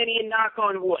New Orleanian, knock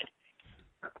on wood.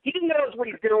 He knows what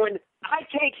he's doing. I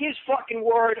take his fucking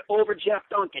word over Jeff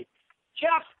Duncan.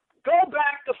 Jeff, go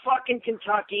back to fucking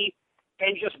Kentucky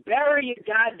and just bury your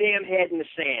goddamn head in the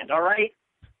sand, all right?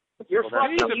 You're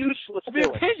fucking useless. The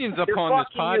opinions upon this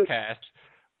podcast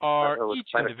are each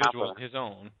individual his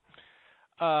own.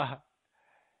 Hey,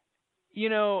 you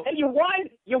wind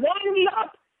me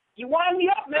up. You wind me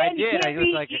up, man. I did.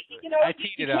 I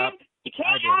teed it up. You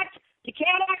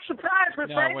can't act surprised when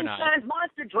Frankenstein's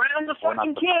monster drowned the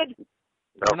fucking kid.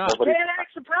 We're not. You can't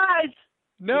act surprised.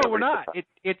 No, we're not.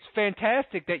 It's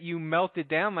fantastic that you melted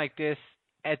down like this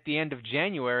at the end of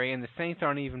January and the Saints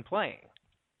aren't even playing.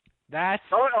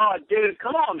 Oh, dude,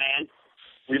 come on, man.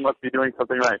 We must be doing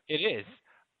something right. It is.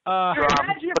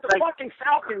 Imagine if the fucking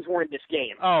Falcons were in this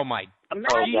game. Oh, my.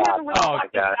 Imagine if it was the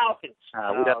fucking Falcons.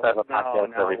 We'd have to have a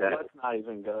podcast every day. Let's not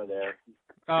even go there.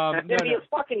 There'd be a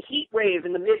fucking heat wave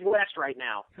in the Midwest right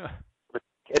now. But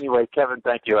anyway, Kevin,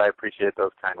 thank you. I appreciate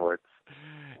those kind words.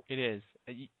 It is.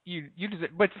 You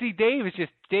deserve, but see, Dave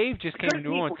just came to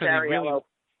New Orleans because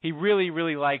he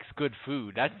really likes good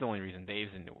food. That's the only reason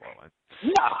Dave's in New Orleans.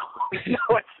 No, it's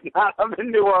not. I'm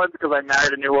in New Orleans because I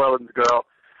married a New Orleans girl,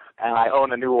 and I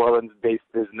own a New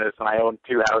Orleans-based business, and I own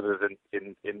 2 houses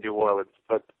in New Orleans.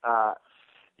 But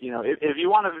if you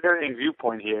want a varying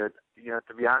viewpoint here,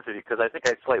 to be honest with you, because I think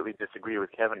I slightly disagree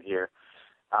with Kevin here.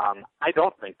 I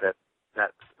don't think that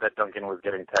Duncan was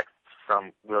getting texts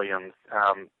from Williams.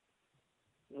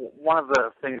 One of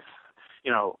the things,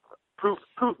 proof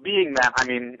being that,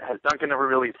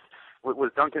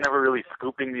 was Duncan ever really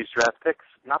scooping these draft picks?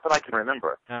 Not that I can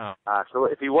remember. No. So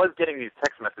if he was getting these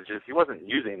text messages, he wasn't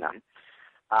using them.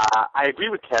 I agree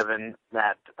with Kevin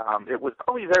that it was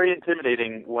probably very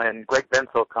intimidating when Greg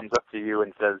Bensel comes up to you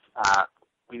and says,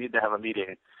 we need to have a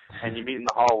meeting, and you meet in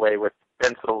the hallway with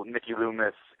Bensel, Mickey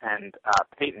Loomis, and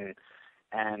Peyton,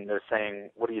 and they're saying,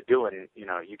 what are you doing?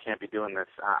 You can't be doing this.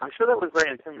 I'm sure that was very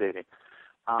intimidating.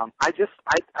 I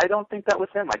don't think that was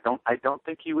him. I don't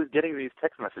think he was getting these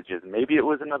text messages. Maybe it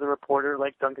was another reporter,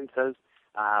 like Duncan says.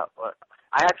 I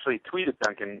actually tweeted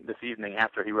Duncan this evening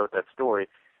after he wrote that story,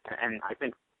 and I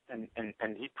think, and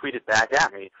he tweeted back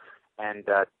at me, and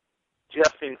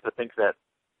Jeff seems to think that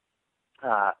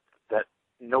that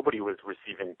nobody was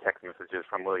receiving text messages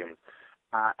from Williams.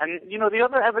 And the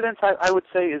other evidence I would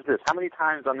say is this: how many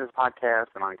times on this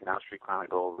podcast and on Canal Street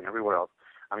Chronicles and everywhere else?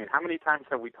 How many times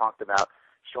have we talked about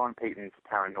Sean Payton's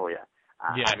paranoia?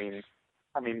 Yes.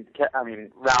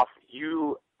 Ralph,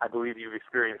 I believe you've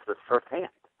experienced this firsthand.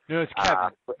 No, it's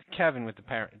Kevin. Kevin with the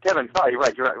parent. Kevin, sorry,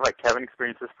 right, you're right. Kevin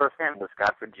experienced this firsthand with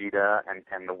Scott Fujita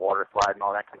and the water slide and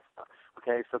all that kind of stuff.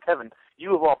 Okay, so Kevin,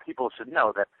 you of all people should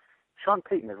know that Sean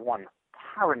Payton is one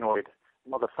paranoid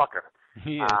motherfucker.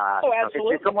 Yeah.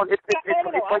 Absolutely. It's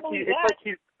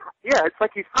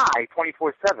like he's high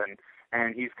 24/7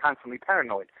 and he's constantly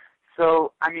paranoid.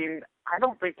 So, I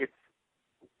don't think it's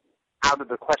out of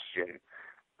the question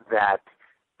that,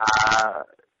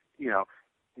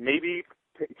 maybe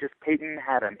just Peyton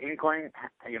had an inkling,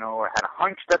 or had a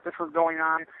hunch that this was going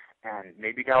on, and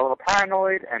maybe got a little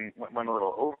paranoid and went a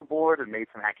little overboard and made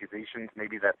some accusations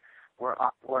maybe that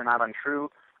were not untrue.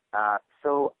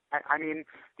 So,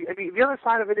 the other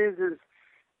side of it is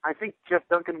I think Jeff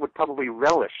Duncan would probably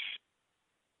relish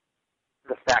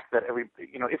the fact that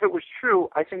if it was true,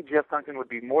 I think Jeff Duncan would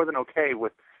be more than okay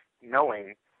with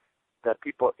knowing that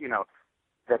people,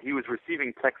 that he was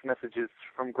receiving text messages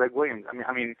from Greg Williams.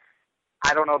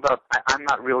 I don't know about, I'm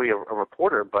not really a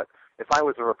reporter, but if I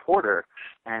was a reporter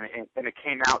and it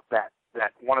came out that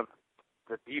one of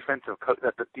the defensive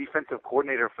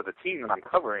coordinator for the team that I'm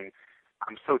covering,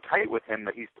 I'm so tight with him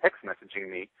that he's text messaging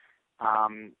me,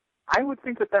 I would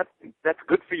think that's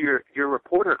good for your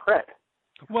reporter cred.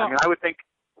 Well, I would think.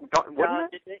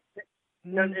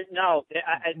 No,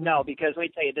 because let me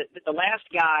tell you, the last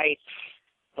guy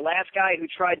who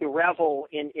tried to revel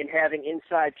in having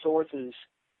inside sources,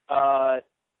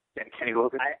 Kenny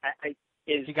Logan,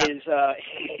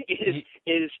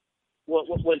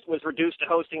 was reduced to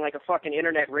hosting like a fucking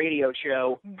internet radio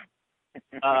show,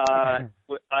 on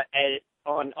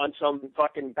some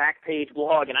fucking back page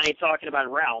blog, and I ain't talking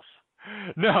about Ralph.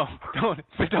 No, don't.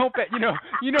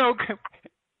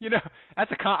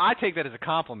 That's I take that as a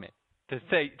compliment to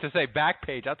say back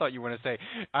page. I thought you were going to say.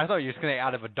 I thought you were just going to say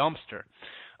out of a dumpster.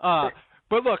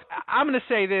 But look, I'm going to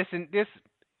say this, and if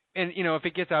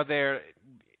it gets out there,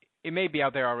 it may be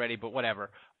out there already, but whatever.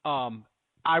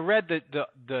 I read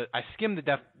I skimmed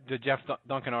the Jeff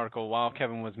Duncan article while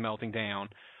Kevin was melting down.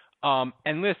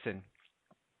 And listen,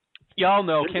 y'all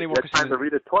know Kenny Wilkerson. Time to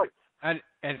read it twice. And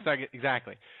it's like,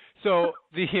 exactly. So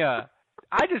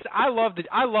I love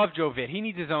Joe Vitt. He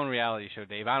needs his own reality show,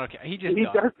 Dave. I don't care. He does.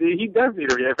 He does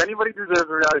need a reality. If anybody deserves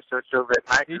a reality show, Joe Vitt.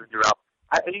 I agree with you, Ralph.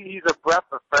 He's a breath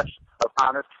of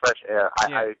honest, fresh air.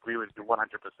 I agree with you 100% on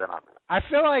that. I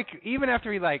feel like even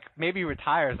after he maybe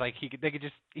retires,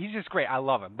 he's just great. I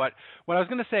love him. But what I was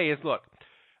going to say is, look,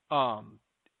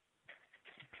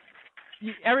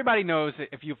 everybody knows that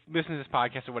if you listen to this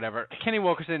podcast or whatever, Kenny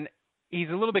Wilkerson, he's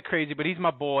a little bit crazy, but he's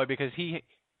my boy because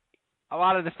a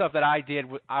lot of the stuff that I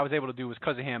was able to do was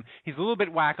because of him. He's a little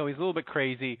bit wacko. He's a little bit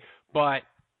crazy, but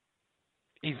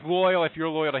he's loyal. If you're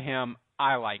loyal to him,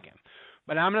 I like him.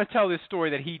 But I'm going to tell this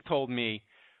story that he told me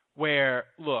where,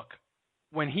 look,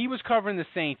 when he was covering the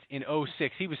Saints in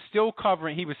 2006, he was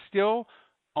still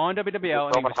on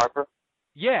WWL. Roman Harper?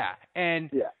 Yeah, and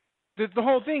the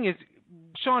whole thing is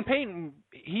Sean Payton,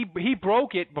 he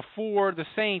broke it before the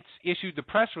Saints issued the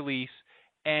press release,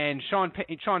 and Sean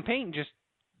Payton just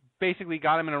basically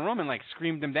got him in a room and like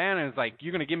screamed him down and was like,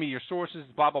 "You're going to give me your sources,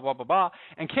 blah blah blah blah blah."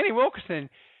 And Kenny Wilkerson,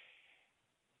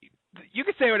 you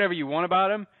can say whatever you want about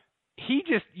him,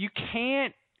 you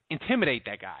can't intimidate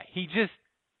that guy. You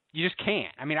just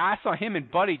can't. I mean, I saw him and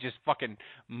Buddy just fucking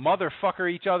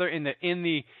motherfucker each other in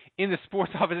the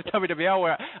sports office at WWL,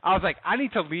 where I was like, I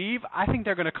need to leave. I think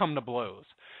they're going to come to blows.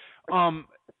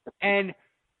 And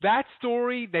that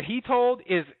story that he told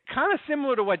is kind of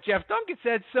similar to what Jeff Duncan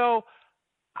said. So,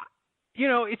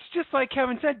 it's just like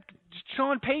Kevin said,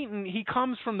 Sean Payton, he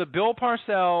comes from the Bill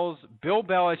Parcells, Bill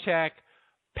Belichick,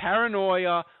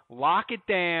 paranoia, lock it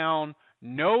down,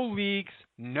 no leaks,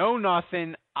 no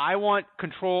nothing. I want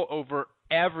control over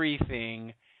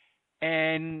everything.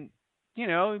 And,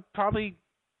 probably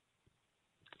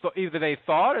either they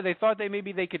thought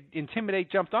maybe they could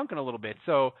intimidate Jeff Duncan a little bit.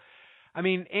 So, I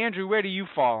mean, Andrew, where do you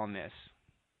fall on this?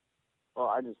 Well,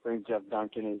 I just think Jeff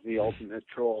Duncan is the ultimate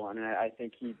troll. I mean, I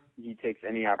think he takes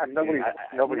any opportunity.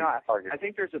 I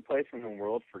think there's a place in the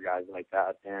world for guys like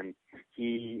that, and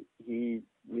he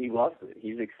loves it.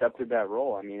 He's accepted that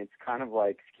role. I mean, it's kind of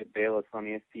like Skip Bayless on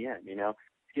ESPN.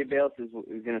 Skip Bayless is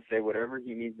going to say whatever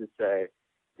he needs to say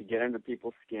to get under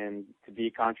people's skin, to be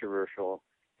controversial,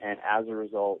 and as a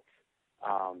result,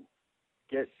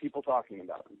 get people talking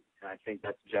about him. And I think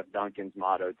that's Jeff Duncan's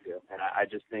motto too. And I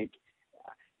just think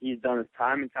he's done this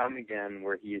time and time again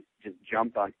where he's just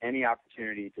jumped on any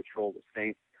opportunity to troll the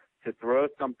Saints, to throw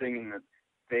something in the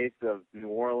face of New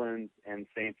Orleans and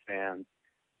Saints fans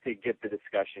to get the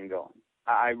discussion going.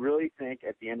 I really think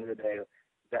at the end of the day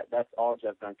that's all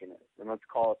Jeff Duncan is. And let's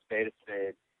call a spade.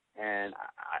 And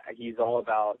he's all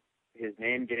about his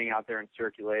name getting out there and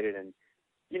circulated. And,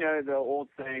 the old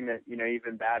saying that,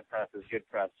 even bad press is good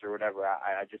press or whatever.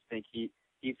 I just think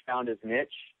he's found his niche.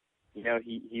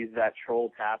 He's that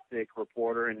troll-tastic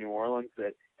reporter in New Orleans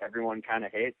that everyone kind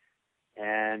of hates,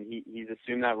 and he's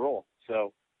assumed that role.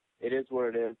 So it is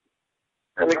what it is.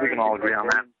 I think we can all agree on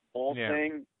that. Whole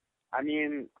thing, I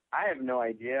mean, I have no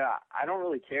idea. I don't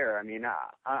really care. I mean,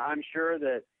 I'm sure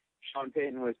that Sean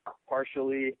Payton was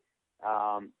partially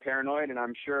paranoid, and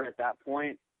I'm sure at that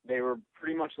point they were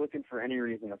pretty much looking for any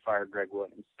reason to fire Greg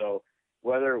Williams. So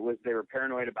whether it was they were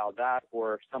paranoid about that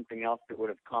or something else that would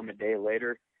have come a day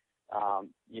later,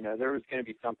 there was going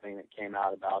to be something that came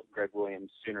out about Greg Williams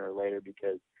sooner or later,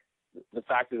 because the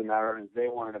fact of the matter is they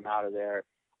wanted him out of there.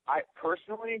 I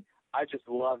just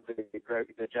love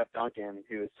that Jeff Duncan,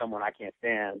 who is someone I can't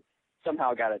stand,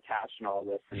 somehow got attached in all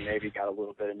this and maybe got a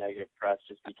little bit of negative press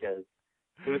just because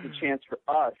it was a chance for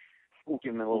us to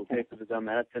give him a little taste of his own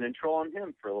medicine and troll on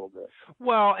him for a little bit.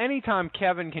 Well, anytime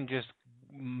Kevin can just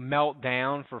melt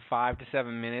down for 5 to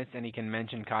 7 minutes and he can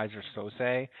mention Kaiser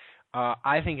Sose,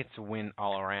 I think it's a win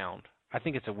all around. I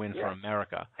think it's a win for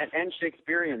America. And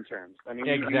Shakespearean terms. I mean,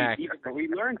 exactly. we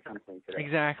learned something today.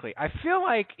 Exactly. I feel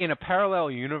like in a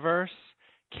parallel universe,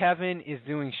 Kevin is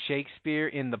doing Shakespeare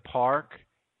in the park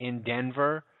in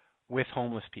Denver with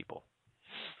homeless people.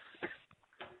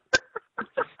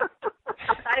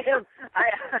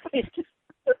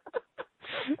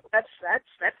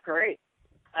 That's great.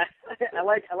 I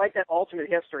like that alternate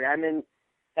history. I mean,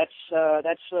 that's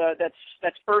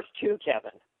Earth 2,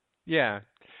 Kevin. Yeah.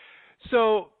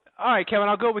 So, all right, Kevin,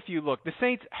 I'll go with you. Look, the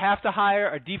Saints have to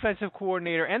hire a defensive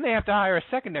coordinator, and they have to hire a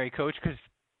secondary coach because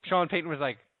Sean Payton was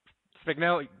like,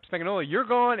 Spagnuolo, you're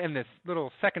gone, and this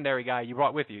little secondary guy you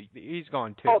brought with you, he's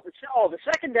gone too. The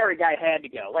secondary guy had to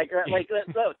go.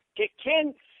 Look,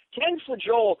 Ken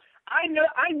Flajoul, I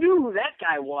knew who that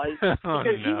guy was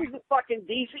because he was the fucking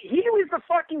DC. He was the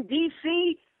fucking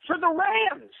DC for the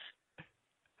Rams.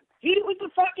 He was the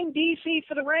fucking DC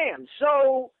for the Rams.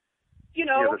 So, the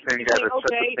same guy that shut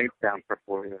the Saints down for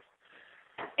 4 years.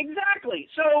 Exactly.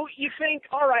 So you think,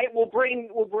 all right, we'll bring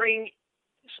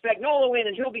Spagnuolo in,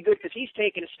 and he'll be good because he's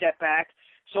taking a step back.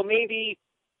 So maybe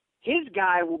his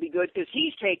guy will be good because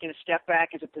he's taking a step back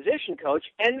as a position coach,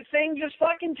 and the thing just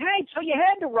fucking tanked. So you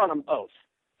had to run them both.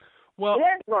 Well,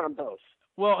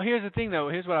 here's the thing, though.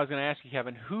 Here's what I was going to ask you,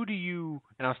 Kevin. Who do you,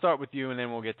 and I'll start with you, and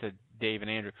then we'll get to Dave and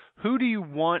Andrew. Who do you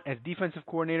want as defensive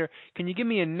coordinator? Can you give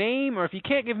me a name? Or if you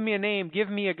can't give me a name, give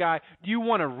me a guy. Do you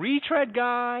want a retread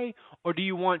guy, or do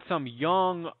you want some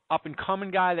young,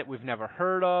 up-and-coming guy that we've never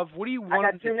heard of? What do you want?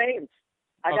 I got two names.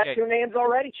 I got two names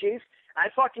already, Chief. I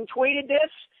fucking tweeted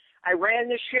this. I ran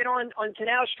this shit on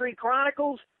Canal Street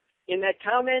Chronicles. in that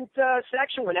comment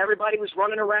section when everybody was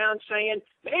running around saying,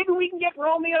 maybe we can get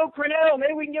Romeo Crennel,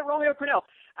 maybe we can get Romeo Crennel.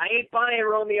 I ain't buying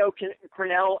Romeo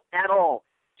Crennel at all.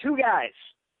 Two guys.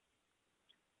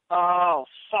 Oh,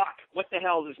 fuck. What the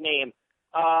hell is his name?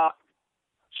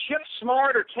 Chip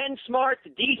Smart or Ken Smart, the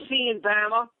DC in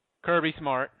Bama. Kirby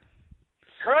Smart.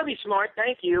 Kirby Smart,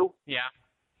 thank you. Yeah.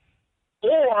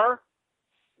 Or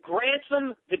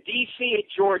Grantham, the DC at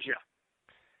Georgia.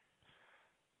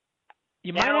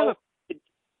 You might have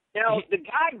the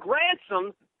guy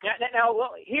Grantham.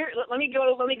 Now, here, let me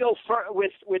go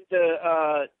with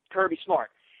the Kirby Smart.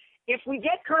 If we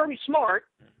get Kirby Smart,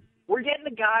 we're getting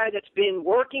a guy that's been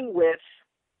working with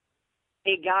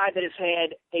a guy that has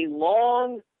had a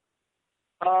long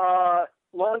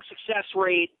success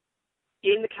rate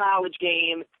in the college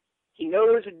game. He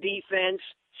knows the defense.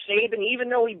 Saban, even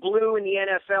though he blew in the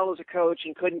NFL as a coach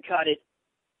and couldn't cut it,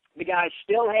 the guy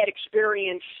still had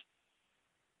experience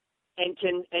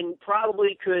and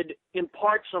probably could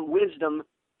impart some wisdom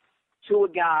to a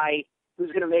guy who's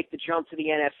going to make the jump to the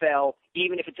NFL,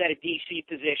 even if it's at a DC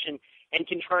position, and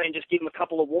can try and just give him a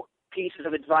couple of pieces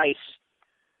of advice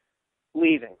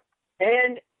leaving.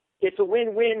 And it's a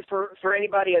win-win for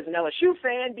anybody as an LSU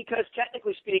fan, because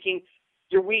technically speaking,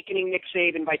 you're weakening Nick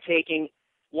Saban by taking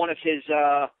one of his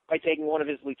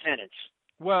lieutenants.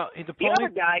 Well, the other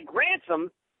guy,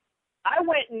 Grantham, I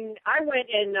went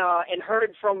and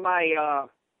heard from my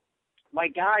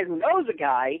guy who knows a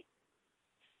guy,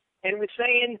 and was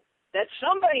saying that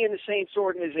somebody in the Saints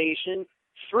organization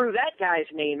threw that guy's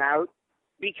name out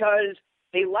because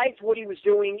they liked what he was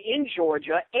doing in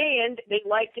Georgia, and they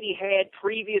liked that he had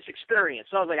previous experience.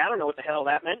 So I was like, I don't know what the hell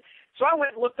that meant. So I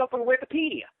went and looked up on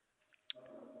Wikipedia.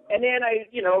 And then I,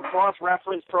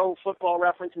 cross-referenced Pro Football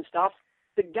Reference and stuff.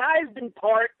 The guy's been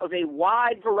part of a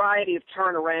wide variety of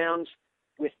turnarounds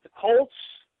with the Colts,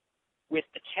 with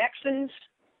the Texans,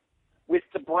 with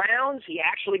the Browns. He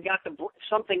actually got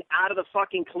something out of the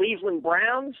fucking Cleveland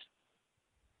Browns.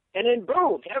 And then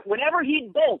boom, whenever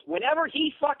he'd bolt, whenever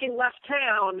he fucking left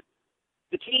town,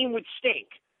 the team would stink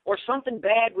or something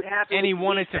bad would happen. And he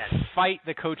wanted to fight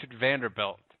the coach at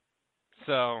Vanderbilt.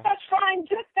 So that's fine.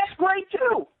 That's great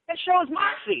too. That shows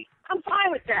moxie. I'm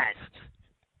fine with that.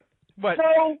 But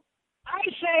so I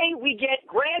say we get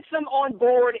Grantham on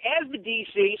board as the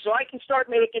DC, so I can start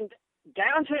making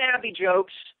Downton Abbey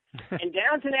jokes and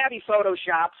Downton Abbey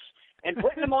photoshops and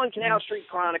putting them on Canal Street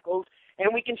Chronicles.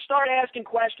 And we can start asking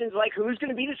questions like, who's going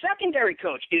to be the secondary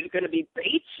coach? Is it going to be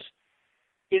Bates?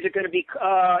 Is it going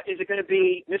to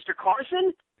be Mr.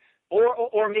 Carson?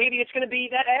 Or maybe it's going to be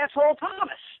that asshole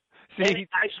Thomas? See,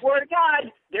 I swear to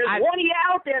God, there's one of you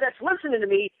out there that's listening to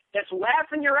me that's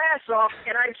laughing your ass off,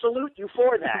 and I salute you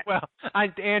for that. Well,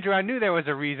 Andrew, I knew there was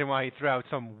a reason why he threw out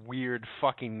some weird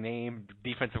fucking name,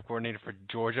 defensive coordinator for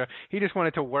Georgia. He just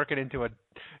wanted to work it into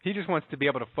he just wants to be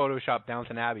able to Photoshop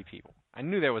Downton Abbey people. I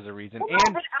knew there was a reason. Well,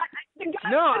 the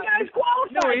guy's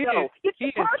qualified, though. It's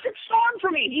the perfect storm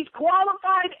for me. He's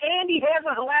qualified, and he has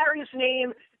a hilarious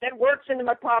name that works into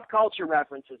my pop culture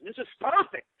references. This is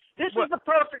perfect. This is the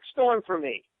perfect storm for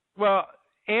me. Well,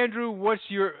 Andrew,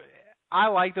 I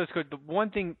like those. The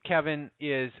one thing, Kevin,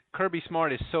 is Kirby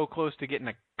Smart is so close to getting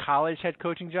a college head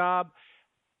coaching job.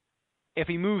 If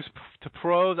he moves to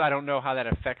pros, I don't know how that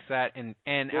affects that in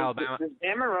Alabama. Does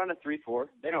Bama run a 3-4?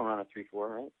 They don't run a 3-4,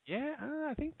 right? Yeah,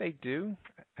 I think they do.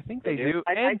 I think they do.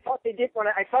 I thought they did run.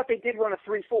 I thought they did run a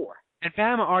 3-4. And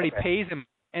Bama already pays him,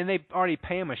 and they already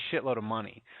pay him a shitload of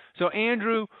money. So,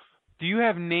 Andrew, do you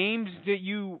have names that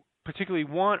you particularly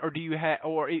want, or do you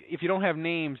if you don't have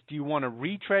names, do you want a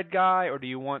retread guy, or do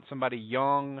you want somebody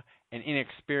young and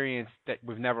inexperienced that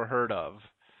we've never heard of?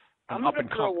 I'm going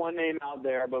to throw one name out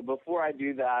there, but before I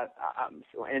do that,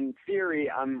 in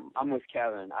theory, I'm with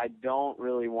Kevin. I don't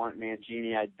really want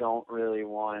Mangini. I don't really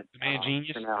want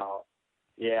Crennel.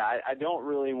 Yeah, I don't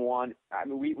really want. I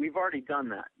mean, we've already done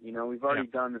that. We've already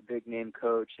done the big name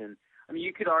coach, and I mean,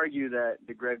 you could argue that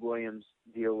the Greg Williams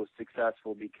deal was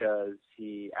successful because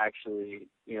he actually,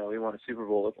 he won a Super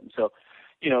Bowl with him. So,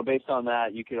 based on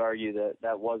that, you could argue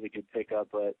that was a good pickup,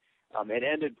 but. It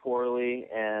ended poorly,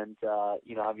 and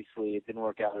obviously it didn't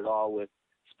work out at all with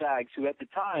Spags, who at the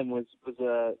time was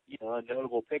a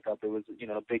notable pickup. It was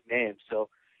a big name. So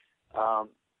I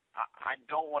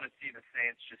don't want to see the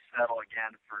Saints just settle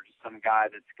again for some guy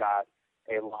that's got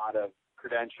a lot of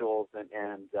credentials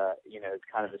and is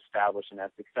kind of established and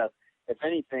has success. If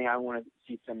anything, I want to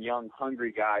see some young,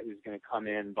 hungry guy who's going to come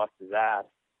in, bust his ass,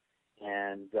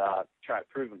 and try to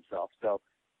prove himself. So.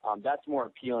 That's more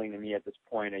appealing to me at this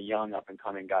point, a young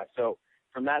up-and-coming guy. So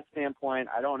from that standpoint,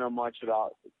 I don't know much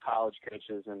about college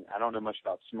coaches, and I don't know much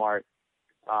about Smart.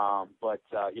 But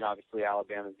obviously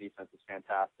Alabama's defense is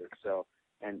fantastic. So,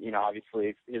 and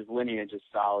obviously his lineage is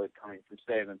solid coming from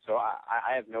Saban. So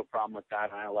I have no problem with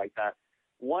that, and I like that.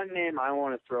 One name I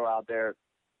want to throw out there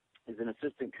is an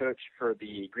assistant coach for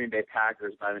the Green Bay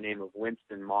Packers by the name of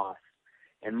Winston Moss.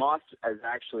 And Moss has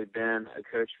actually been a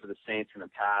coach for the Saints in the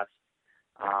past,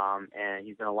 and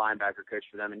he's been a linebacker coach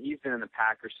for them. And he's been in the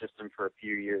Packers system for a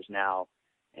few years now,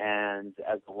 and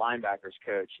as the linebackers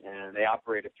coach. And they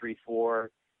operate a 3-4,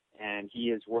 and he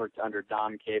has worked under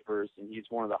Dom Capers, and he's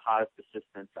one of the hottest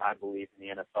assistants, I believe, in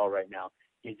the NFL right now.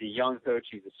 He's a young coach.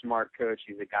 He's a smart coach.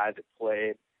 He's a guy that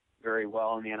played very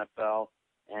well in the NFL.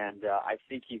 And I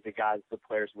think he's a guy that the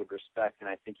players would respect, and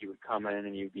I think he would come in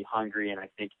and he would be hungry. And I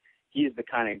think he's the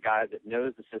kind of guy that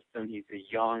knows the system. He's a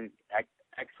young,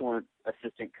 excellent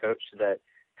assistant coach that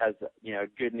has,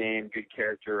 good name, good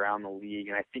character around the league.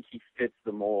 And I think he fits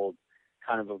the mold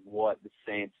kind of what the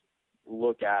Saints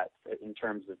look at in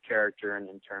terms of character and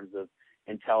in terms of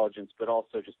intelligence, but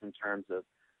also just in terms of,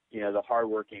 the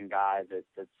hardworking guy that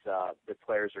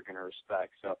players are going to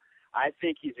respect. So I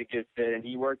think he's a good fit, and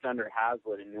he worked under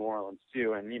Haslett in New Orleans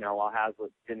too. And while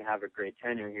Haslett didn't have a great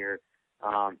tenure here,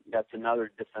 that's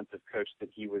another defensive coach that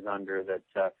he was under. That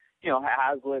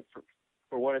Haslett,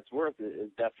 for what it's worth, is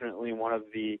definitely one of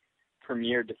the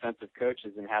premier defensive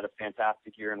coaches, and had a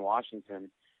fantastic year in Washington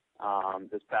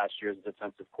this past year as a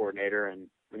defensive coordinator. And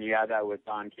when you add that with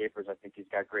Don Capers, I think he's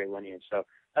got great lineage. So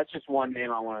that's just one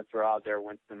name I want to throw out there.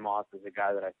 Winston Moss is a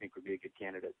guy that I think would be a good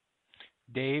candidate.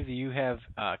 Dave, do you have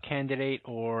a candidate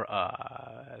or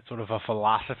sort of a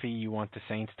philosophy you want the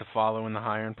Saints to follow in the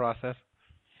hiring process?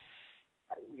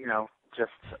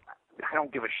 I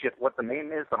don't give a shit what the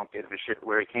name is. I don't give a shit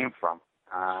where he came from.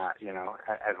 As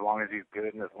long as he's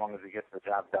good and as long as he gets the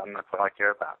job done, that's what I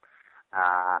care about.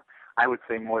 I would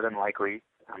say more than likely,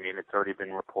 it's already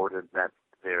been reported that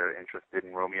they're interested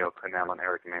in Romeo Crennel and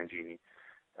Eric Mangini.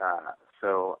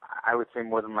 So I would say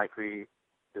more than likely,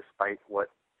 despite what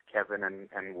Kevin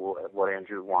and what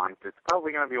Andrew want, it's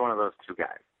probably going to be one of those two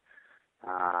guys.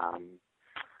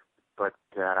 But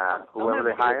whoever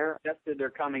they hire, suggested they're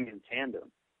coming in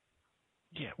tandem.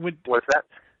 Yeah. What's that?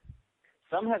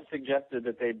 Some have suggested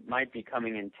that they might be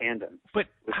coming in tandem. But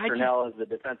with Crennel as the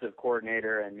defensive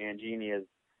coordinator and Mangini as,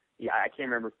 I can't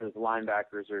remember if it was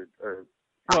linebackers or.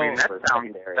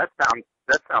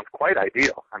 That sounds quite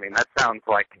ideal. That sounds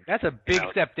like that's a big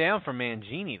step down for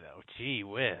Mangini, though. Gee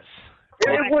whiz.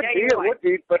 It would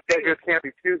be, but they just can't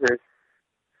be choosers.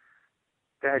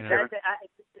 Go ahead, Kevin.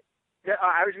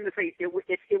 I was going to say it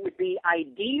would be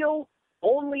ideal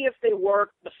only if they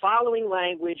work the following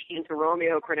language into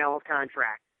Romeo Crennel's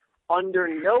contract. Under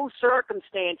no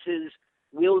circumstances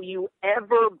will you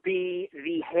ever be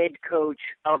the head coach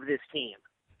of this team.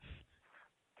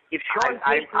 If Sean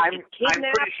Payton I'm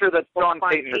pretty sure that Sean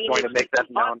Payton is going to make that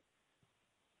known.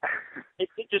 It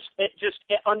just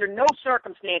under no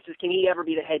circumstances can he ever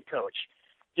be the head coach.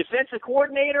 Defensive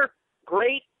coordinator,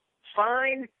 great,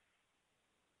 fine,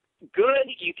 good.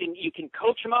 You can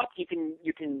coach him up. You can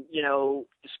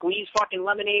squeeze fucking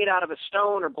lemonade out of a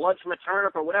stone or blood from a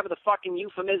turnip or whatever the fucking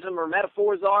euphemism or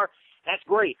metaphors are. That's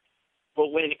great. But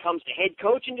when it comes to head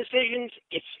coaching decisions,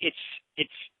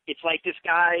 it's like this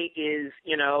guy is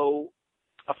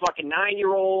a fucking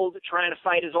 9-year-old trying to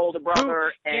fight his older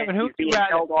brother and he's being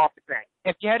held off the thing.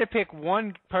 If you had to pick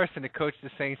one person to coach the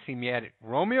Saints team, you had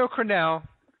Romeo Crennel,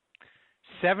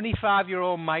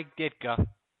 75-year-old Mike Ditka,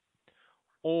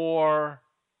 or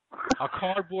a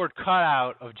cardboard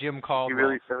cutout of Jim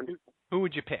Caldwell. Who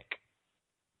would you pick?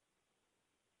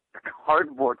 A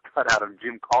cardboard cutout of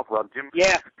Jim Caldwell.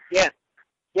 Yeah.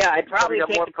 I'd probably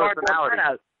take the cardboard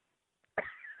cutout.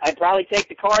 I'd probably take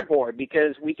the cardboard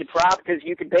because you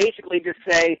could basically just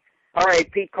say, all right,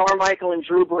 Pete Carmichael and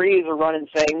Drew Brees are running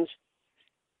things,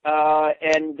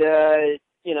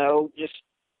 just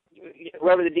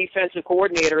whoever the defensive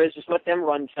coordinator is, just let them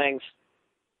run things.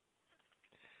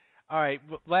 All right,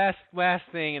 last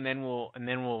thing, and then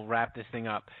we'll wrap this thing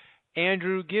up.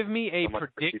 Andrew, give me a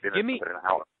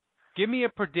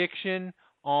prediction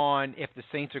on if the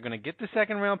Saints are going to get the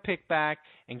second round pick back,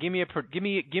 and give me a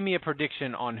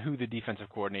prediction on who the defensive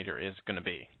coordinator is going to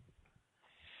be.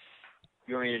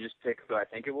 You want me to just pick who I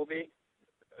think it will be?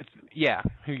 Yeah,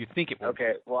 who you think it will be.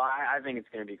 Okay, well, I think it's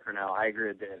going to be Crennel. I agree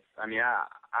with this.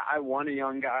 I want a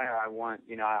young guy. I want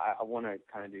to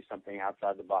kind of do something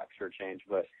outside the box for a change,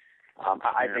 but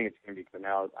I think it's going to be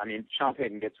Crennel. Sean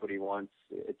Payton gets what he wants.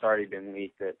 It's already been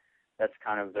leaked that that's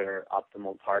kind of their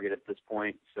optimal target at this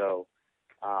point. So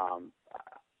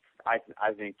I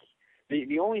think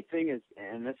the only thing is,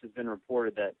 and this has been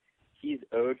reported, that he's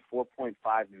owed $4.5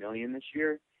 million this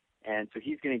year, And so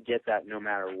he's going to get that no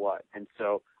matter what. And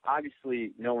so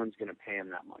obviously no one's going to pay him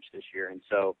that much this year. And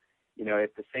so,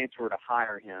 if the Saints were to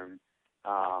hire him,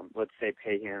 let's say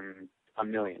pay him $1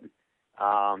 million,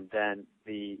 then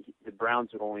the Browns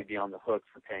would only be on the hook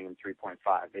for paying him 3.5,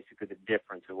 basically the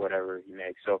difference of whatever he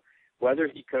makes. So whether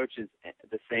he coaches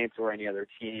the Saints or any other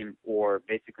team or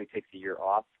basically takes a year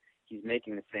off, he's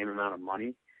making the same amount of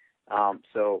money.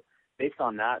 So based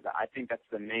on that, I think that's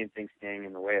the main thing standing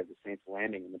in the way of the Saints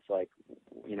landing. And it's like,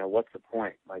 what's the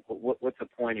point? Like, what's the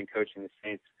point in coaching the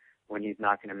Saints when he's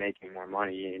not going to make any more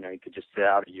money? He could just sit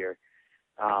out a year.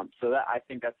 So I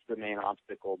think that's the main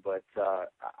obstacle. But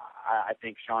I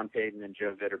think Sean Payton and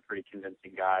Joe Vitt are pretty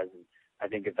convincing guys, and I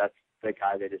think if that's the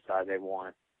guy they decide they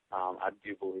want, I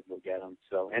do believe they'll get him.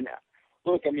 So, and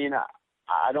look,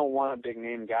 I don't want a big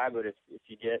name guy, but if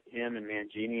you get him and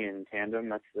Mangini in tandem,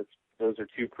 those are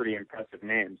two pretty impressive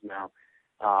names. Now,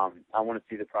 I want to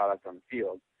see the product on the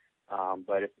field.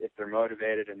 But if they're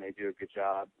motivated and they do a good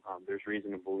job, there's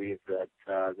reason to believe that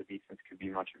the defense could be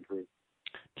much improved.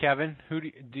 Kevin, who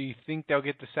do you think they'll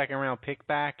get the second-round pick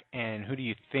back, and who do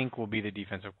you think will be the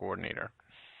defensive coordinator?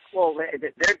 Well,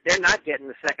 they're not getting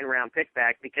the second-round pick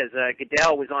back because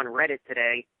Goodell was on Reddit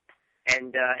today,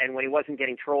 and when he wasn't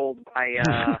getting trolled by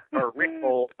or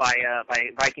rickrolled by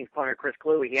Vikings punter Chris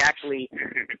Kluwe, he actually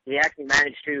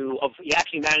managed to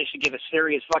give a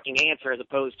serious fucking answer as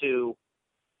opposed to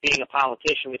being a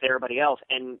politician with everybody else.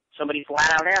 And somebody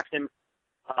flat out asked him,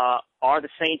 are the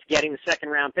Saints getting the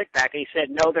second-round pick back? And he said,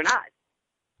 no, they're not.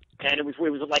 And it was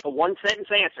like a one-sentence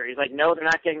answer. He's like, no, they're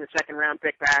not getting the second-round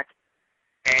pick back.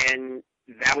 And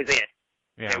that was it.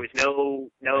 Yeah. There was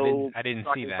no I didn't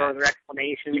see that. Further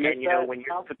explanation. And, when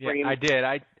you're supreme... Yeah, I did.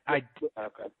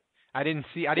 Okay. I didn't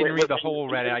read the whole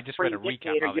Reddit. I just read a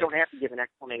recap of it. You don't have to give an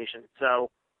explanation. So,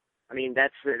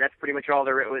 that's pretty much all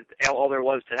there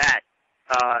was to that.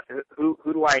 Who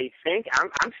do I think? I'm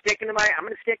going to stick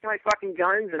to my fucking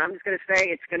guns, and I'm just going to say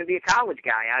it's going to be a college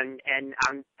guy. And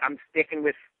I'm sticking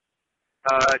with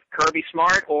Kirby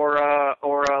Smart or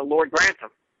Lord Grantham.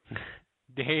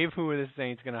 Dave, who are the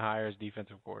Saints going to hire as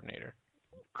defensive coordinator?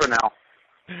 Crennel.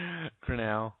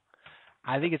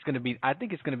 I think it's going to be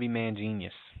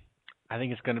Mangenius. I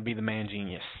think it's going to be the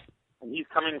Mangenius. And is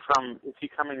he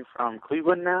coming from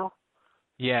Cleveland now?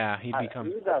 Yeah, he was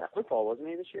out of football, wasn't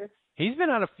he, this year? He's been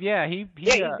out of he's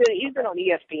been on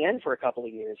ESPN for a couple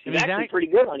of years. He's actually pretty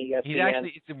good on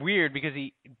ESPN. It's weird because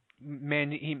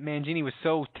Mangini was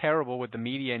so terrible with the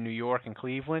media in New York and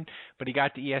Cleveland, but he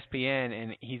got to ESPN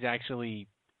and he's actually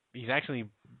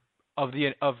of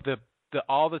the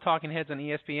all the talking heads on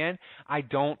ESPN, I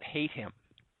don't hate him.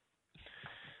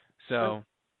 So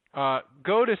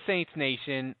go to Saints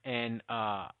Nation and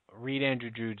read Andrew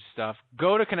Jude's stuff.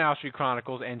 Go to Canal Street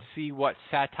Chronicles and see what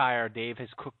satire Dave has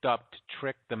cooked up to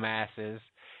trick the masses.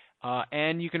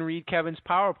 And you can read Kevin's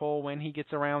Power Poll when he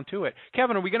gets around to it.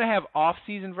 Kevin, are we going to have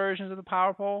off-season versions of the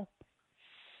Power Poll?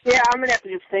 Yeah, I'm going to have to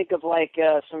just think of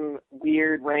some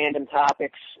weird random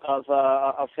topics of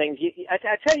things.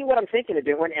 I tell you what I'm thinking of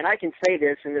doing, and I can say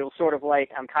this, and it'll sort of like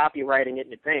I'm copywriting it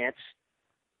in advance.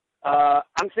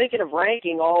 I'm thinking of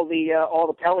ranking all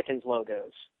the Pelicans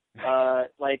logos.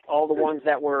 Like all the ones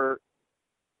that were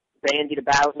bandied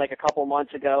about like a couple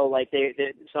months ago, like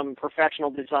some professional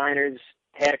designers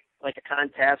had a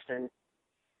contest and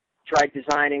tried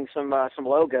designing some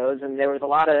logos, and there was a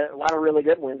lot of really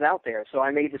good ones out there. So I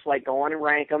may just go on and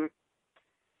rank them,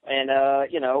 and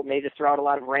may just throw out a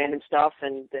lot of random stuff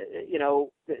and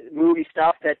movie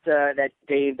stuff that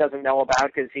Dave doesn't know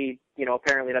about because he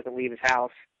apparently doesn't leave his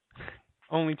house.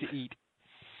 Only to eat.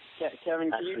 Kevin,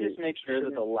 can you just make sure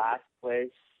that the last place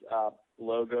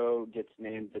logo gets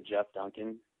named the Jeff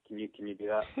Duncan? Can you do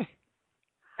that?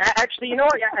 Actually, you know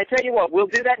what? I tell you what, we'll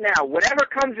do that now. Whatever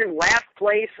comes in last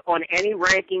place on any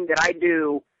ranking that I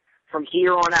do from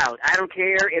here on out, I don't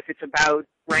care if it's about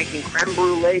ranking creme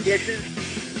brulee dishes.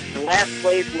 The last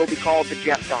place will be called the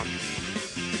Jeff Duncan.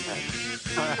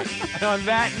 And on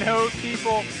that note,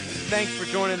 people, thanks for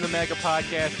joining the Mega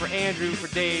Podcast. For Andrew,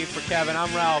 for Dave, for Kevin,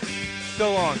 I'm Ralph.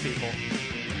 So long, people.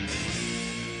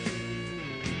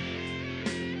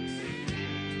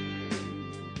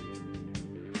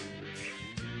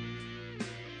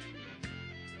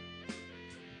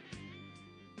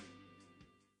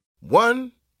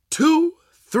 One, 2,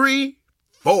 3,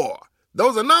 4.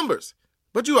 Those are numbers.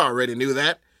 But you already knew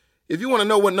that. If you want to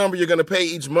know what number you're going to pay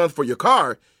each month for your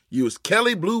car, use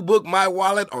Kelley Blue Book My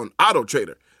Wallet on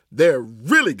AutoTrader. They're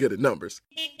really good at numbers.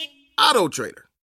 AutoTrader.